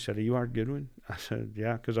 and she said, "Are you Art Goodwin?" I said,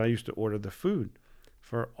 "Yeah," because I used to order the food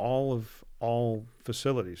for all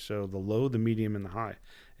facilities, so the low, the medium, and the high,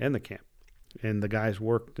 and the camp. And the guys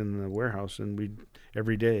worked in the warehouse, and we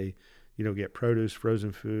every day, get produce,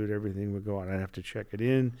 frozen food, everything would go out. I'd have to check it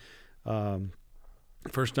in.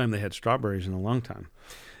 First time they had strawberries in a long time.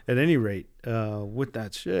 At any rate, with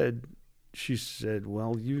that said, she said,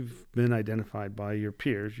 "Well, you've been identified by your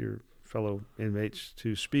peers, your fellow inmates,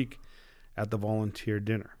 to speak at the volunteer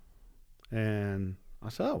dinner." And I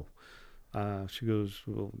said, "Oh." She goes,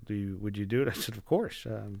 "Well, would you do it?" I said, "Of course,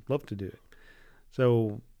 I'd love to do it."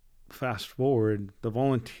 So fast forward, the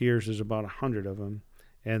volunteers, is about 100 of them,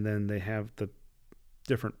 and then they have the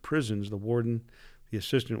different prisons, the warden, the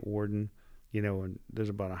assistant warden, and there's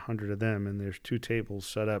about 100 of them, and there's 2 tables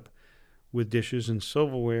set up with dishes and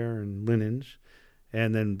silverware and linens,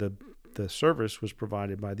 and then the service was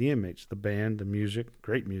provided by the inmates, the band, the music,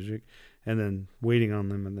 great music, and then waiting on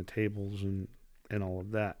them and the tables and all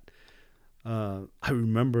of that. I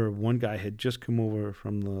remember one guy had just come over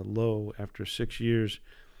from the low after 6 years,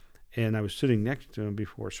 and I was sitting next to him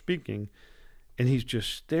before speaking, and he's just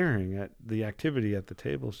staring at the activity at the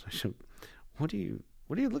tables. I said, what are you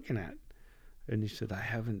looking at?" And he said, "I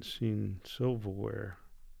haven't seen silverware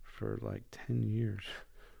for like 10 years.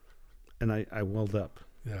 And I welled up.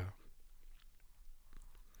 Yeah.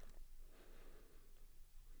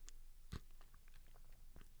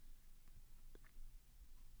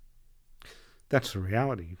 That's the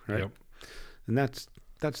reality, right? Yep. And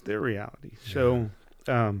that's their reality. So,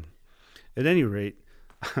 at any rate,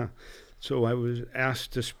 so I was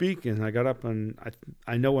asked to speak, and I got up, and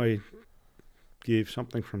I know I gave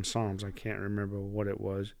something from Psalms. I can't remember what it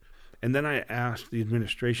was. And then I asked the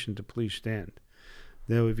administration to please stand.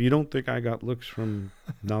 Now, if you don't think I got looks from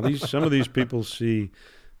some of these people see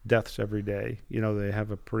deaths every day. They have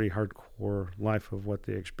a pretty hardcore life of what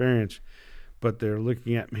they experience, but they're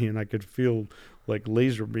looking at me, and I could feel like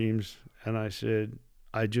laser beams. And I said,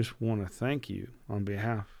 "I just want to thank you on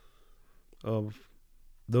behalf of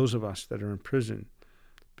those of us that are in prison,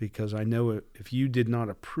 because I know if you did not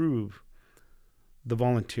approve the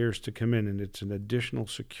volunteers to come in, and it's an additional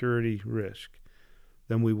security risk,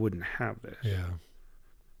 then we wouldn't have this." Yeah.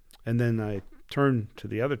 And then I turned to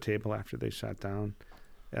the other table after they sat down,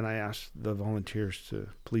 and I asked the volunteers to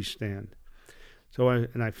please stand. So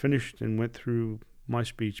I finished and went through my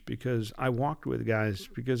speech, because I walked with guys,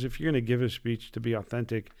 because if you're going to give a speech to be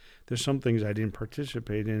authentic, there's some things I didn't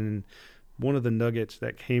participate in. And one of the nuggets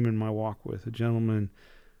that came in my walk with a gentleman,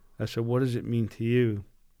 I said, "What does it mean to you?"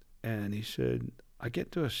 And he said, "I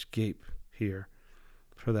get to escape here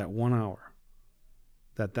for that 1 hour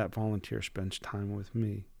that volunteer spends time with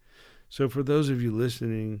me." So for those of you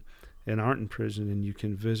listening and aren't in prison, and you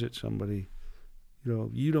can visit somebody,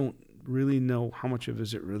 you don't really know how much a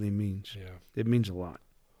visit really means. Yeah. It means a lot.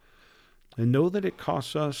 And know that it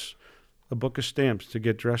costs us a book of stamps to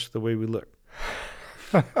get dressed the way we look.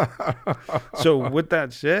 So with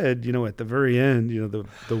that said, at the very end,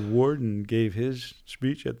 the warden gave his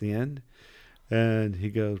speech at the end, and he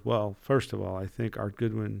goes, "Well, first of all, I think Art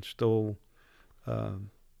Goodwin stole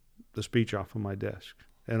the speech off of my desk."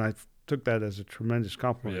 And I took that as a tremendous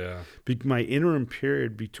compliment. Yeah. My interim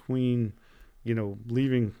period between,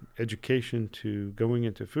 leaving education to going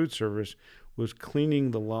into food service was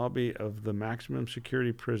cleaning the lobby of the maximum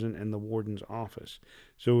security prison and the warden's office.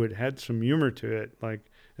 So it had some humor to it,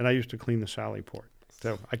 and I used to clean the Sally Port.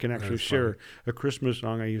 So I can actually share a Christmas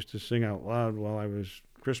song I used to sing out loud while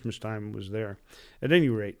Christmas time was there. At any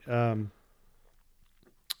rate, at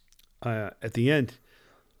the end,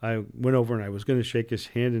 I went over and I was going to shake his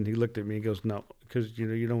hand, and he looked at me and goes, "No, because,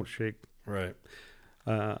 you don't shake." Right.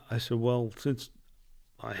 I said, "Well, since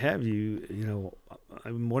I have you,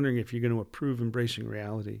 I'm wondering if you're going to approve Embracing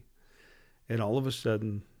Reality." And all of a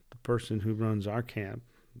sudden, the person who runs our camp,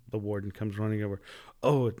 the warden, comes running over.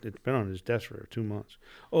 "Oh, it's been on his desk for 2 months.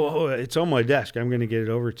 Oh, it's on my desk. I'm going to get it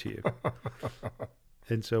over to you."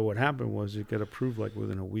 And so what happened was it got approved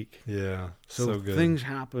within a week. Yeah. So good. things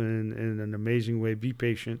happen in an amazing way. Be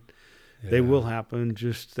patient. Yeah. They will happen.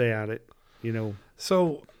 Just stay at it,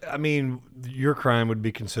 So, your crime would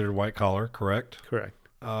be considered white collar, correct? Correct.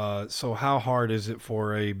 So how hard is it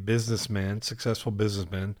for a businessman, successful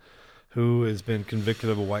businessman, who has been convicted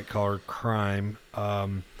of a white collar crime?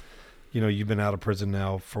 You've been out of prison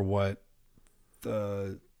now for what?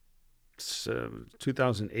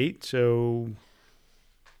 2008, so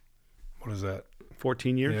What is that?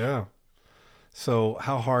 14 years. Yeah. So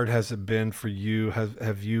how hard has it been for you?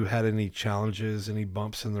 Have you had any challenges, any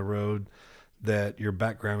bumps in the road that your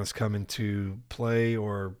background has come into play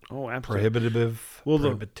or Oh, absolutely. prohibitive? Well,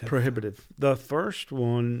 prohibitive? prohibitive. The first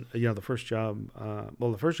one, the first job,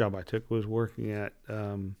 the first job I took was working at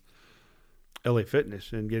LA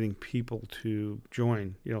Fitness and getting people to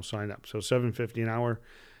join, sign up. So $7.50 an hour.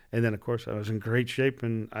 And then, of course, I was in great shape,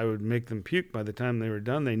 and I would make them puke by the time they were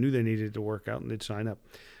done. They knew they needed to work out, and they'd sign up.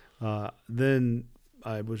 Then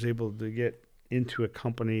I was able to get into a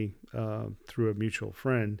company through a mutual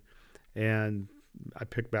friend, and I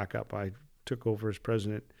picked back up. I took over as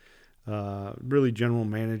president, really general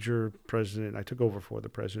manager, president. I took over for the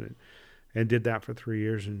president and did that for 3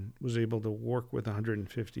 years and was able to work with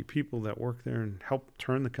 150 people that work there and help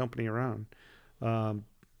turn the company around. And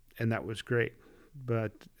that was great.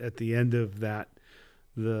 But at the end of that,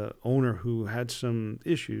 the owner, who had some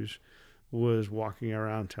issues, was walking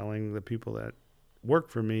around telling the people that work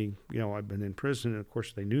for me, I've been in prison. And of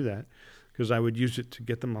course they knew that, because I would use it to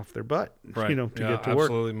get them off their butt, Right. to get to work.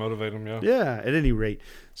 Absolutely motivate them. Yeah. Yeah, at any rate.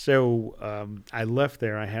 So I left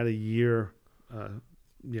there. I had a year, on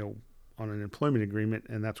an employment agreement,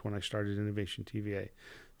 and that's when I started Innovation TVA.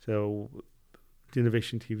 So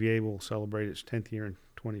Innovation TVA will celebrate its 10th year in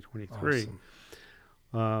 2023.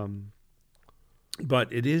 Awesome.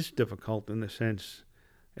 But it is difficult in the sense,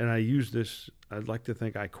 and I use this, I'd like to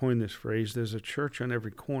think I coined this phrase, there's a church on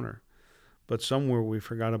every corner, but somewhere we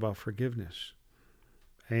forgot about forgiveness.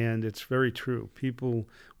 And it's very true. People,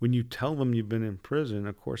 when you tell them you've been in prison,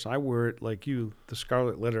 of course, I wear it like you, the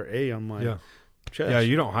scarlet letter A on my chest. Yeah,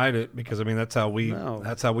 you don't hide it, because that's how we No.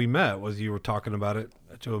 that's how we met. Was you were talking about it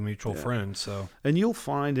to a mutual friend. So And you'll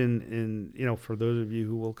find in for those of you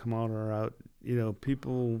who will come out or out,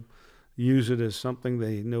 people use it as something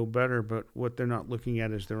they know better, but what they're not looking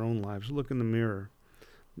at is their own lives. Look in the mirror.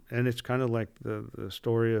 And it's kind of like the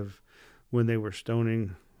story of when they were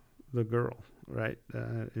stoning the girl, right?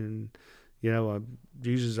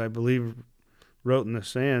 Jesus, I believe, wrote in the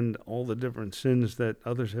sand all the different sins that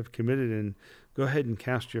others have committed, and go ahead and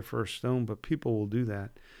cast your first stone, but people will do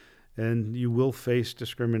that. And you will face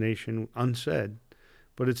discrimination unsaid,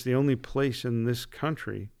 but it's the only place in this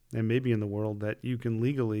country, and maybe in the world, that you can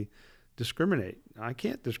legally discriminate. I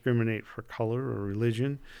can't discriminate for color or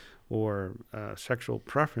religion or sexual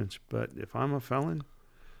preference, but if I'm a felon,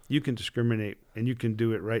 you can discriminate, and you can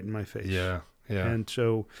do it right in my face. yeah. And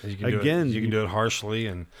so, You can again, you can do it harshly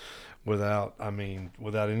and without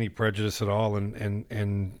any prejudice at all,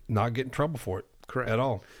 and not get in trouble for it. Correct. At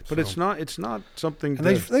all. But it's not something. And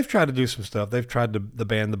they've tried to do some stuff. They've tried to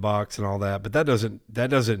ban the box and all that, but that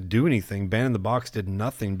doesn't do anything. Banning the box did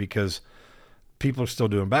nothing, because people are still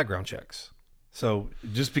doing background checks. So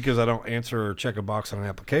just because I don't answer or check a box on an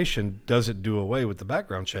application doesn't do away with the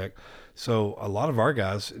background check. So a lot of our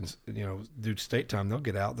guys, do state time, they'll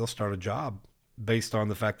get out, they'll start a job based on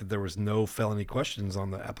the fact that there was no felony questions on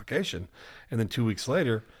the application, and then 2 weeks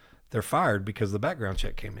later, they're fired because the background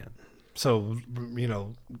check came in. So,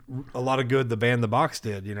 a lot of good the ban the box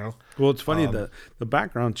did, Well, it's funny, the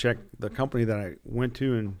background check, the company that I went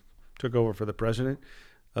to and took over for the president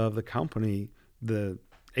of the company, the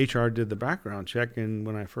HR did the background check, and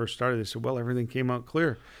when I first started, they said, well, everything came out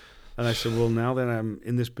clear. And I said, well, now that I'm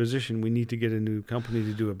in this position, we need to get a new company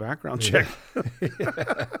to do a background check.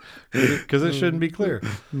 Because it shouldn't be clear.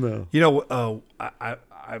 No.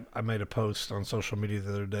 I made a post on social media the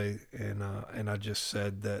other day, and I just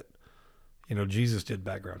said that, Jesus did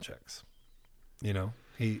background checks.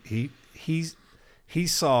 He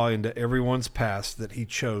saw into everyone's past that he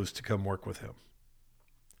chose to come work with him.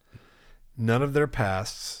 None of their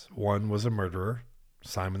pasts. One was a murderer,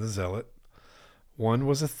 Simon the Zealot. One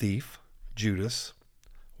was a thief, Judas.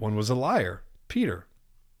 One was a liar, Peter,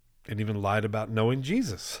 and even lied about knowing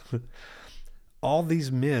Jesus. All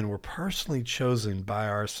these men were personally chosen by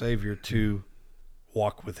our Savior to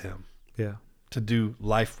walk with him, Yeah. to do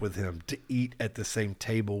life with him, to eat at the same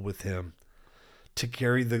table with him, to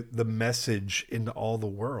carry the message into all the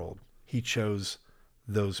world. He chose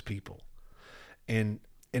those people. And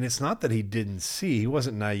it's not that he didn't see. He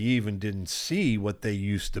wasn't naive and didn't see what they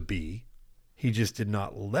used to be. He just did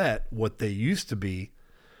not let what they used to be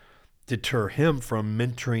deter him from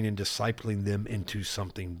mentoring and discipling them into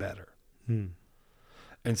something better.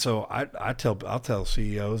 And so I'll tell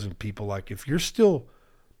CEOs and people, like, if you're still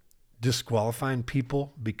disqualifying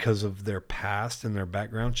people because of their past and their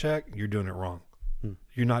background check, you're doing it wrong.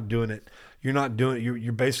 You're not doing it.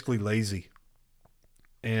 You're basically lazy.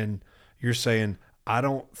 And you're saying, I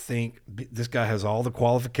don't think this guy has all the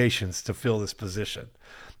qualifications to fill this position,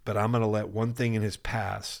 but I'm going to let one thing in his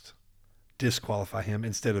past disqualify him,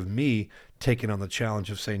 instead of me taking on the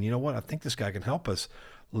challenge of saying, you know what, I think this guy can help us.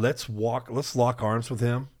 Let's lock arms with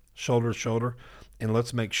him shoulder to shoulder, and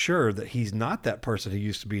let's make sure that he's not that person he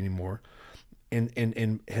used to be anymore,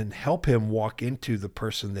 and help him walk into the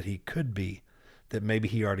person that he could be, that maybe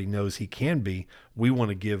he already knows he can be.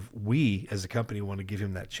 We as a company want to give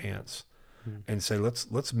him that chance, and say,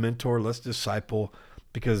 let's mentor, let's disciple,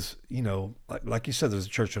 because, you know, like you said, there's a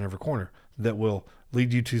church on every corner that will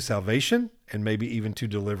lead you to salvation and maybe even to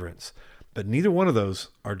deliverance. But neither one of those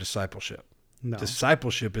are discipleship. No.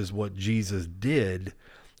 Discipleship is what Jesus did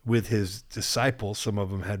with his disciples. Some of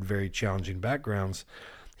them had very challenging backgrounds.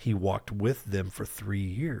 He walked with them for 3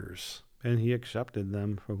 years. And he accepted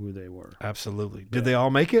them for who they were. Absolutely. Did they all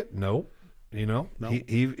make it? No. You know, No.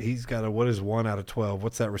 he's got what is 1 out of 12?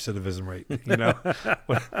 What's that recidivism rate? You know,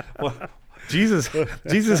 well, Jesus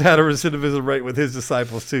had a recidivism rate with his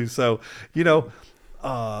disciples too. So, you know,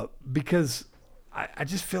 because I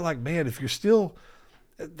just feel like, man, if you're still,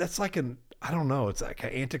 that's like I don't know, it's like an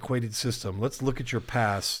antiquated system. Let's look at your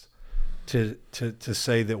past to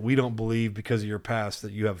say that we don't believe because of your past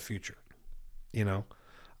that you have a future. You know,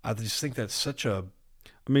 I just think that's such a,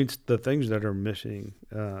 I mean, it's the things that are missing,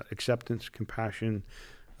 acceptance, compassion,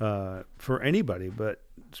 for anybody, but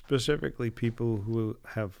specifically people who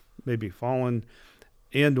have maybe fallen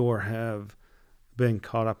and or have been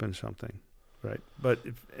caught up in something, right? But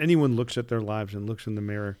if anyone looks at their lives and looks in the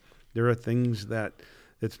mirror, there are things that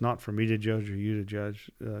it's not for me to judge or you to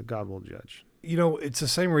judge. God will judge. you know, it's the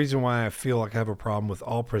same reason why I feel like I have a problem with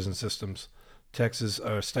all prison systems, Texas,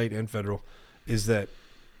 state and federal, is that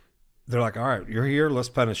they're like, all right, you're here, let's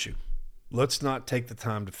punish you. Let's not take the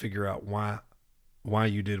time to figure out why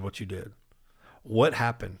you did what you did. What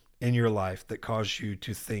happened in your life that caused you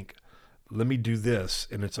to think, let me do this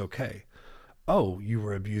and it's okay? Oh, you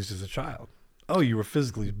were abused as a child. Oh, you were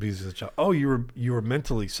physically abused as a child. Oh, you were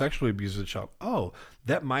mentally, sexually abused as a child. Oh,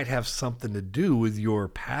 that might have something to do with your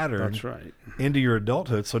pattern. That's right. Into your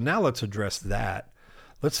adulthood. So now let's address that.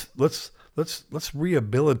 Let's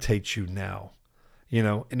rehabilitate you now. You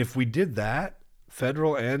know, and if we did that,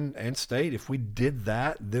 federal and state, if we did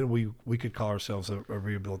that, then we could call ourselves a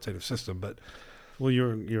rehabilitative system. But well,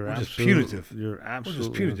 you're just absolutely punitive. You're We're absolutely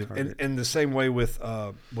just punitive. on target. And the same way with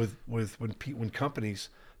when companies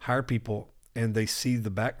hire people and they see the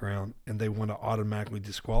background and they want to automatically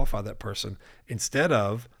disqualify that person instead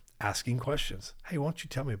of asking questions. Hey, why don't you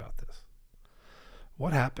tell me about this?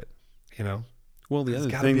 What happened? You know? Well, the There's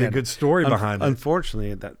other gotta thing be a good story behind it.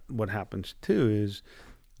 Unfortunately, that what happens too is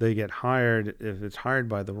they get hired. If it's hired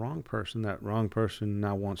by the wrong person, that wrong person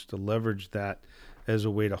now wants to leverage that as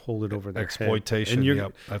a way to hold it over their Exploitation, head. And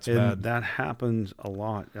yep, that's and bad. That happens a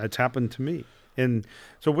lot. It's happened to me. And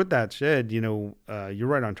so with that said, you know, you're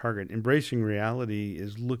right on target. Embracing reality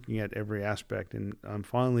is looking at every aspect. And I'm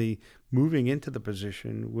finally moving into the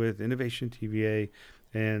position with Innovation TVA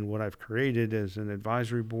and what I've created as an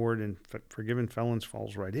advisory board, and Forgiven Felons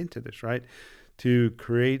falls right into this, right? To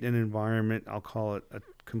create an environment, I'll call it a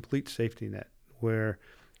complete safety net, where,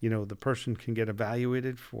 you know, the person can get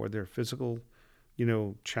evaluated for their physical, you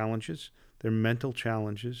know, challenges, their mental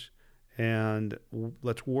challenges, and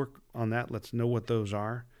let's work on that. Let's know what those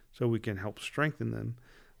are so we can help strengthen them.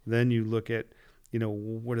 Then you look at, you know,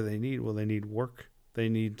 what do they need? Well, they need work. They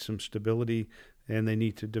need some stability, and they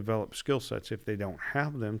need to develop skill sets if they don't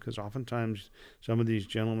have them, because oftentimes some of these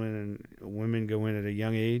gentlemen and women go in at a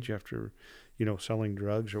young age after, you know, selling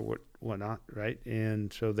drugs or whatnot, right?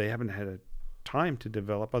 And so they haven't had a time to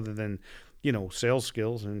develop other than, you know, sales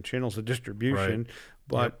skills and channels of distribution. Right.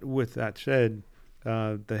 But with that said,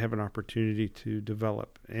 they have an opportunity to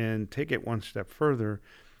develop and take it one step further,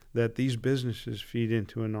 that these businesses feed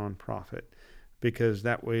into a nonprofit, because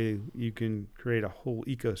that way you can create a whole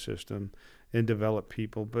ecosystem and develop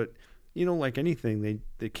people. But, you know, like anything,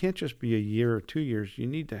 they can't just be a year or 2 years. You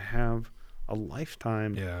need to have a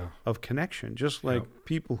lifetime of connection, just like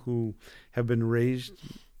people who have been raised,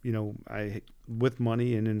 you know, with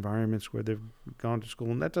money in environments where they've gone to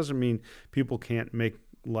school. And that doesn't mean people can't make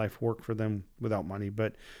life work for them without money.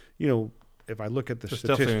 But, you know, if I look at the There's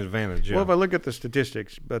statistics, definitely an advantage. Yeah. well, if I look at the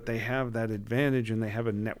statistics, but they have that advantage, and they have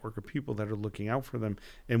a network of people that are looking out for them.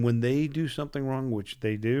 And when they do something wrong, which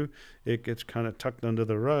they do, it gets kind of tucked under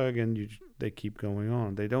the rug, and they keep going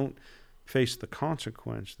on. They don't face the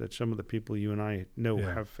consequence that some of the people you and I know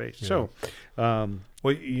have faced. Yeah. So,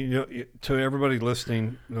 well, you know, to everybody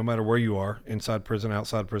listening, no matter where you are, inside prison,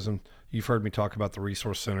 outside prison, you've heard me talk about the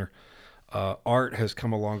Resource Center. Art has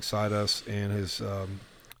come alongside us and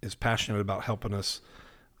is passionate about helping us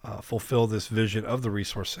fulfill this vision of the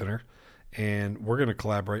Resource Center. And we're going to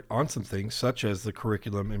collaborate on some things, such as the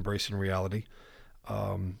curriculum Embracing Reality.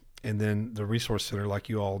 And then the Resource Center, like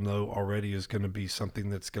you all know already, is going to be something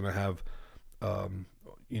that's going to have,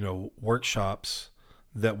 workshops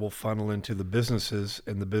that will funnel into the businesses,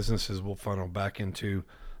 and the businesses will funnel back into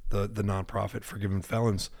the nonprofit Forgiven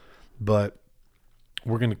Felons. But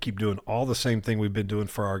we're going to keep doing all the same thing we've been doing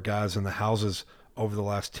for our guys in the houses over the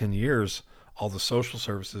last 10 years, all the social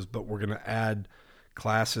services, but we're going to add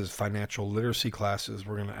classes, financial literacy classes.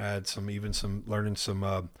 We're going to add some learning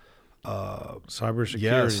some Cybersecurity.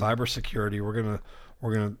 Yeah, cybersecurity.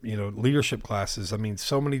 We're gonna leadership classes. I mean,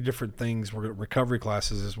 so many different things. We're gonna recovery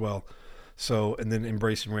classes as well. So, and then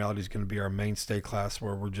Embracing Reality is going to be our mainstay class,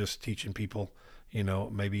 where we're just teaching people,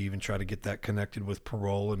 maybe even try to get that connected with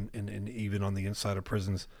parole and even on the inside of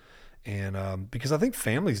prisons. And because I think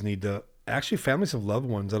families families of loved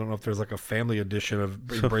ones. I don't know if there's like a family edition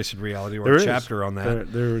of Embracing Reality or a chapter on that.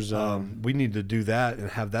 We need to do that and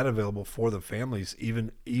have that available for the families,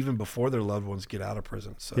 even before their loved ones get out of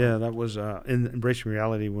prison. So yeah, that was in Embracing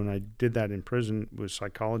Reality. When I did that in prison, was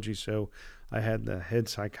psychology. So I had the head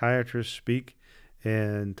psychiatrist speak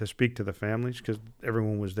and to speak to the families, because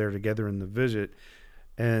everyone was there together in the visit.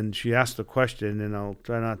 And she asked the question, and I'll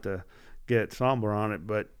try not to get somber on it,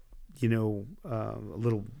 but she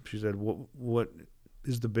said, what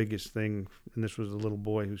is the biggest thing? And this was a little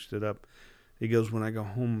boy who stood up. He goes, when I go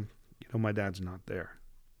home, my dad's not there.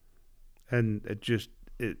 And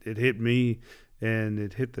it hit me, and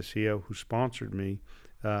it hit the CO who sponsored me.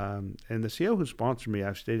 And the CO who sponsored me,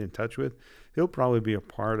 I've stayed in touch with. He'll probably be a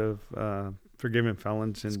part of Forgiven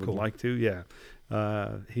Felons and would like to. Yeah.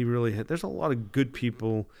 He really there's a lot of good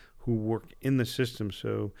people who work in the system.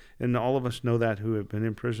 So, and all of us know that, who have been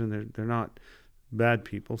in prison. They're not bad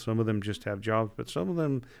people. Some of them just have jobs, but some of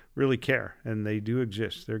them really care, and they do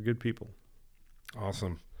exist. They're good people.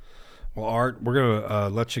 Awesome. Well, Art, we're going to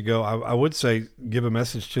let you go. I would say give a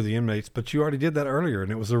message to the inmates, but you already did that earlier,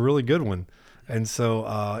 and it was a really good one. And so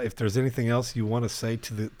if there's anything else you want to say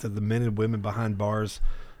to the men and women behind bars,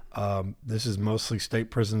 this is mostly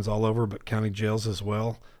state prisons all over, but county jails as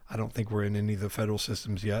well. I don't think we're in any of the federal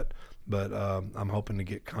systems yet, but I'm hoping to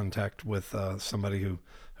get contact with somebody who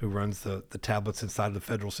runs the tablets inside the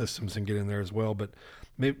federal systems and get in there as well. But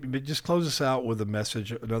maybe just close us out with a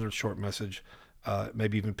message, another short message,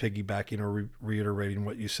 maybe even piggybacking or reiterating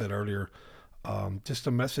what you said earlier. Just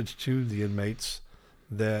a message to the inmates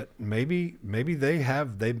that maybe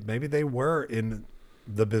they were in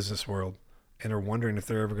the business world and are wondering if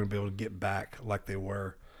they're ever going to be able to get back like they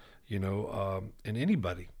were, and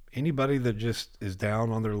anybody that just is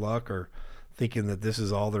down on their luck or thinking that this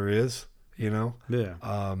is all there is,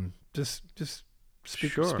 Yeah. Just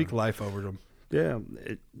speak life over them. Yeah.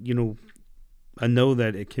 I know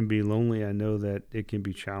that it can be lonely. I know that it can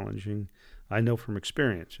be challenging. I know from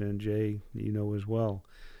experience, and Jay, as well.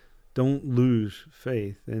 Don't lose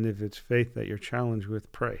faith. And if it's faith that you're challenged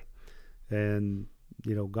with, pray. And,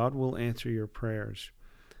 God will answer your prayers.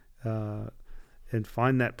 And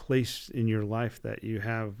find that place in your life that you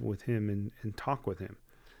have with him and talk with him.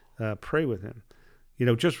 Pray with him.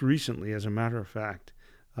 Just recently, as a matter of fact,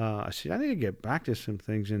 I said, I need to get back to some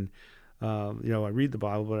things. And, I read the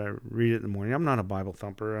Bible, but I read it in the morning. I'm not a Bible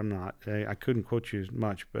thumper. I'm not. I couldn't quote you as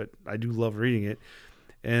much, but I do love reading it.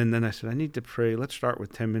 And then I said, I need to pray. Let's start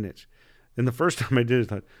with 10 minutes. And the first time I did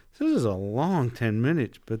it, I thought, this is a long 10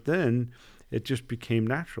 minutes. But then it just became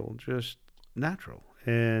natural.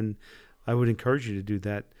 And I would encourage you to do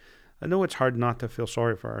that. I know it's hard not to feel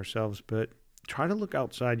sorry for ourselves, but try to look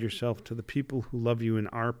outside yourself to the people who love you and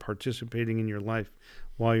are participating in your life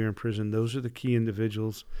while you're in prison. Those are the key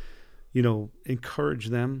individuals. Encourage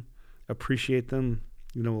them, appreciate them,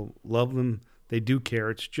 love them. They do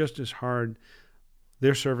care. It's just as hard.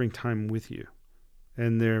 They're serving time with you,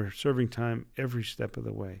 and they're serving time every step of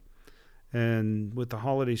the way. And with the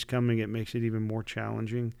holidays coming, it makes it even more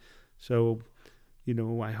challenging. So,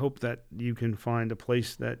 I hope that you can find a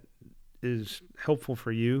place that is helpful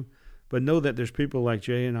for you, but know that there's people like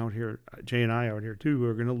Jay and I out here too, who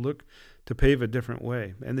are going to look to pave a different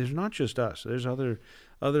way. And there's not just us. There's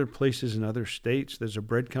other places in other states. There's a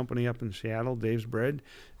bread company up in Seattle, Dave's Bread,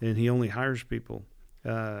 and he only hires people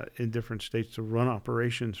in different states to run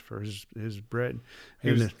operations for his bread.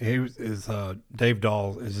 Dave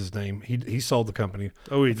Dahl is his name. He sold the company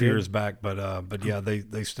a few years back, but yeah,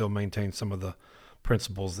 they still maintain some of the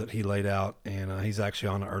principles that he laid out, and he's actually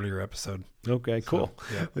on an earlier episode. Okay, cool.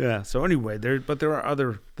 So, yeah. So anyway, there are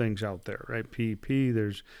other things out there, right? PEP,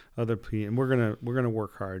 there's other P, and we're gonna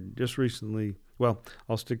work hard. Just recently, well,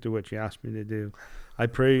 I'll stick to what you asked me to do. I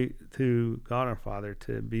pray to God our Father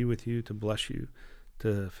to be with you, to bless you,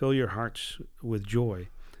 to fill your hearts with joy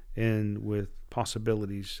and with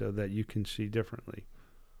possibilities so that you can see differently.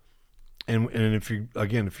 And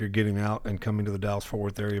if you're getting out and coming to the Dallas-Fort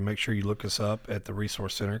Worth area, make sure you look us up at the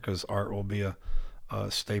Resource Center, because Art will be a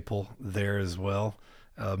staple there as well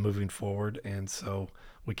moving forward. And so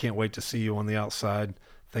we can't wait to see you on the outside.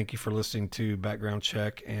 Thank you for listening to Background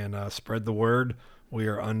Check, and spread the word. We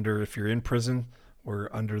are under, if you're in prison, we're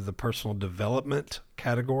under the personal development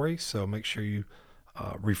category. So make sure you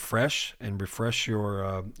refresh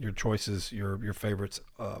your choices, your favorites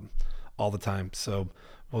all the time. So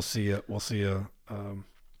we'll see you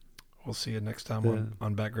next time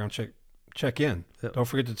on Background Check in. Yep. Don't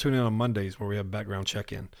forget to tune in on Mondays where we have Background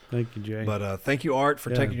Check in. Thank you, Jay. But thank you, Art,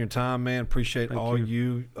 for taking your time, man. Appreciate Thank all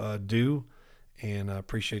you. you do, and I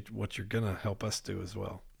appreciate what you're gonna help us do as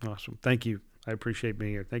well. Awesome. Thank you. I appreciate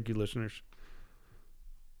being here. Thank you, listeners.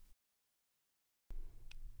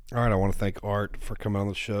 All right, I want to thank Art for coming on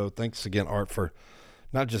the show. Thanks again, Art, for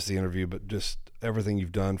not just the interview, but just everything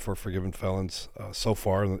you've done for Forgiven Felons so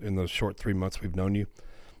far in the short 3 months we've known you.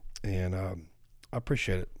 And I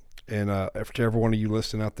appreciate it. And to every one of you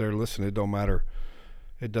listening out there, listen, it don't matter.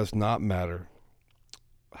 It does not matter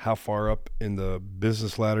how far up in the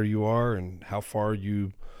business ladder you are and how far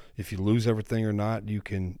if you lose everything or not, you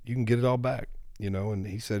can get it all back, and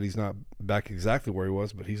he said he's not back exactly where he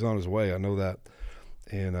was, but he's on his way. I know that.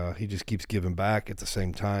 And he just keeps giving back at the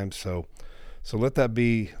same time. So let that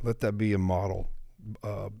be a model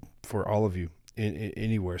for all of you in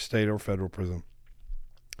anywhere, state or federal prison.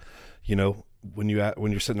 When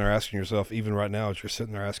you're sitting there asking yourself, even right now, as you're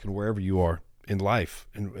sitting there asking wherever you are in life,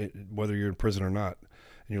 and whether you're in prison or not,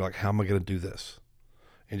 and you're like, how am I going to do this?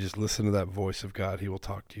 And just listen to that voice of God. He will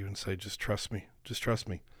talk to you and say, just trust me. Just trust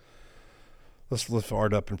me. Let's lift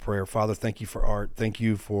Art up in prayer. Father, thank you for Art. Thank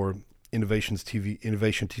you for Innovation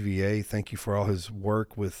TVA. Thank you for all his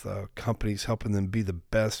work with companies, helping them be the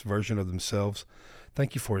best version of themselves.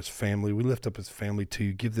 Thank you for his family. We lift up his family to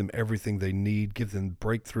you. Give them everything they need. Give them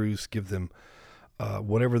breakthroughs. Give them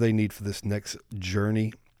whatever they need for this next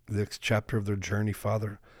journey, the next chapter of their journey,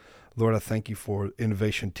 Father. Lord, I thank you for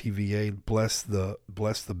Innovation TVA. Bless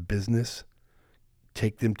the business.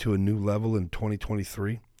 Take them to a new level in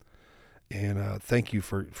 2023. And thank you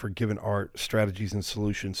for giving Art strategies and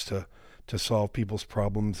solutions to solve people's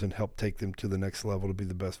problems and help take them to the next level to be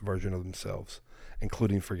the best version of themselves,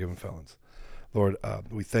 including Forgiven Felons. Lord,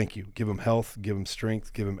 we thank you. Give them health, give them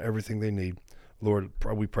strength, give them everything they need. Lord,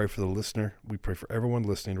 we pray for the listener. We pray for everyone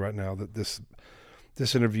listening right now that this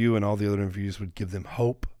interview and all the other interviews would give them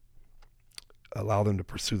hope, allow them to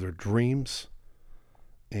pursue their dreams.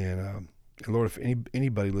 And Lord, if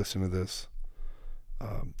anybody listening to this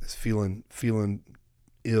is feeling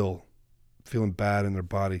ill, feeling bad in their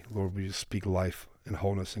body, Lord, we just speak life and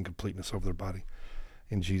wholeness and completeness over their body.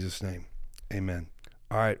 In Jesus' name, amen.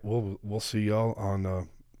 All right, we'll see y'all on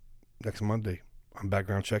next Monday on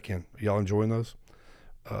Background Check-In. Are y'all enjoying those?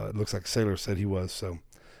 It looks like Sailor said he was. So,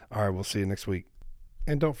 all right, we'll see you next week.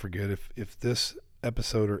 And don't forget, if this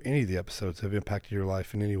episode or any of the episodes have impacted your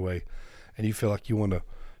life in any way, and you feel like you want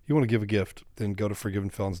to give a gift, then go to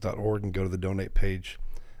forgivenfelons.org and go to the donate page,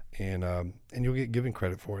 and you'll get giving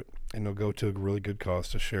credit for it, and it'll go to a really good cause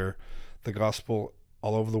to share the gospel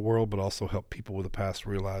all over the world, but also help people with a past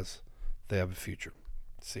realize they have a future.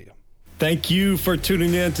 See ya. Thank you for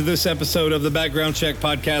tuning in to this episode of the Background Check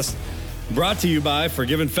Podcast, brought to you by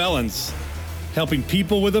Forgiven Felons, helping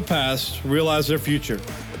people with a past realize their future.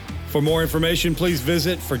 For more information, please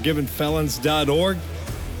visit forgivenfelons.org.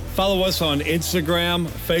 Follow us on Instagram,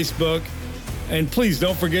 Facebook, and please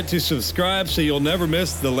don't forget to subscribe so you'll never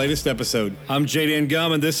miss the latest episode. I'm Jaden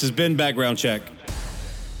Gum, and this has been Background Check.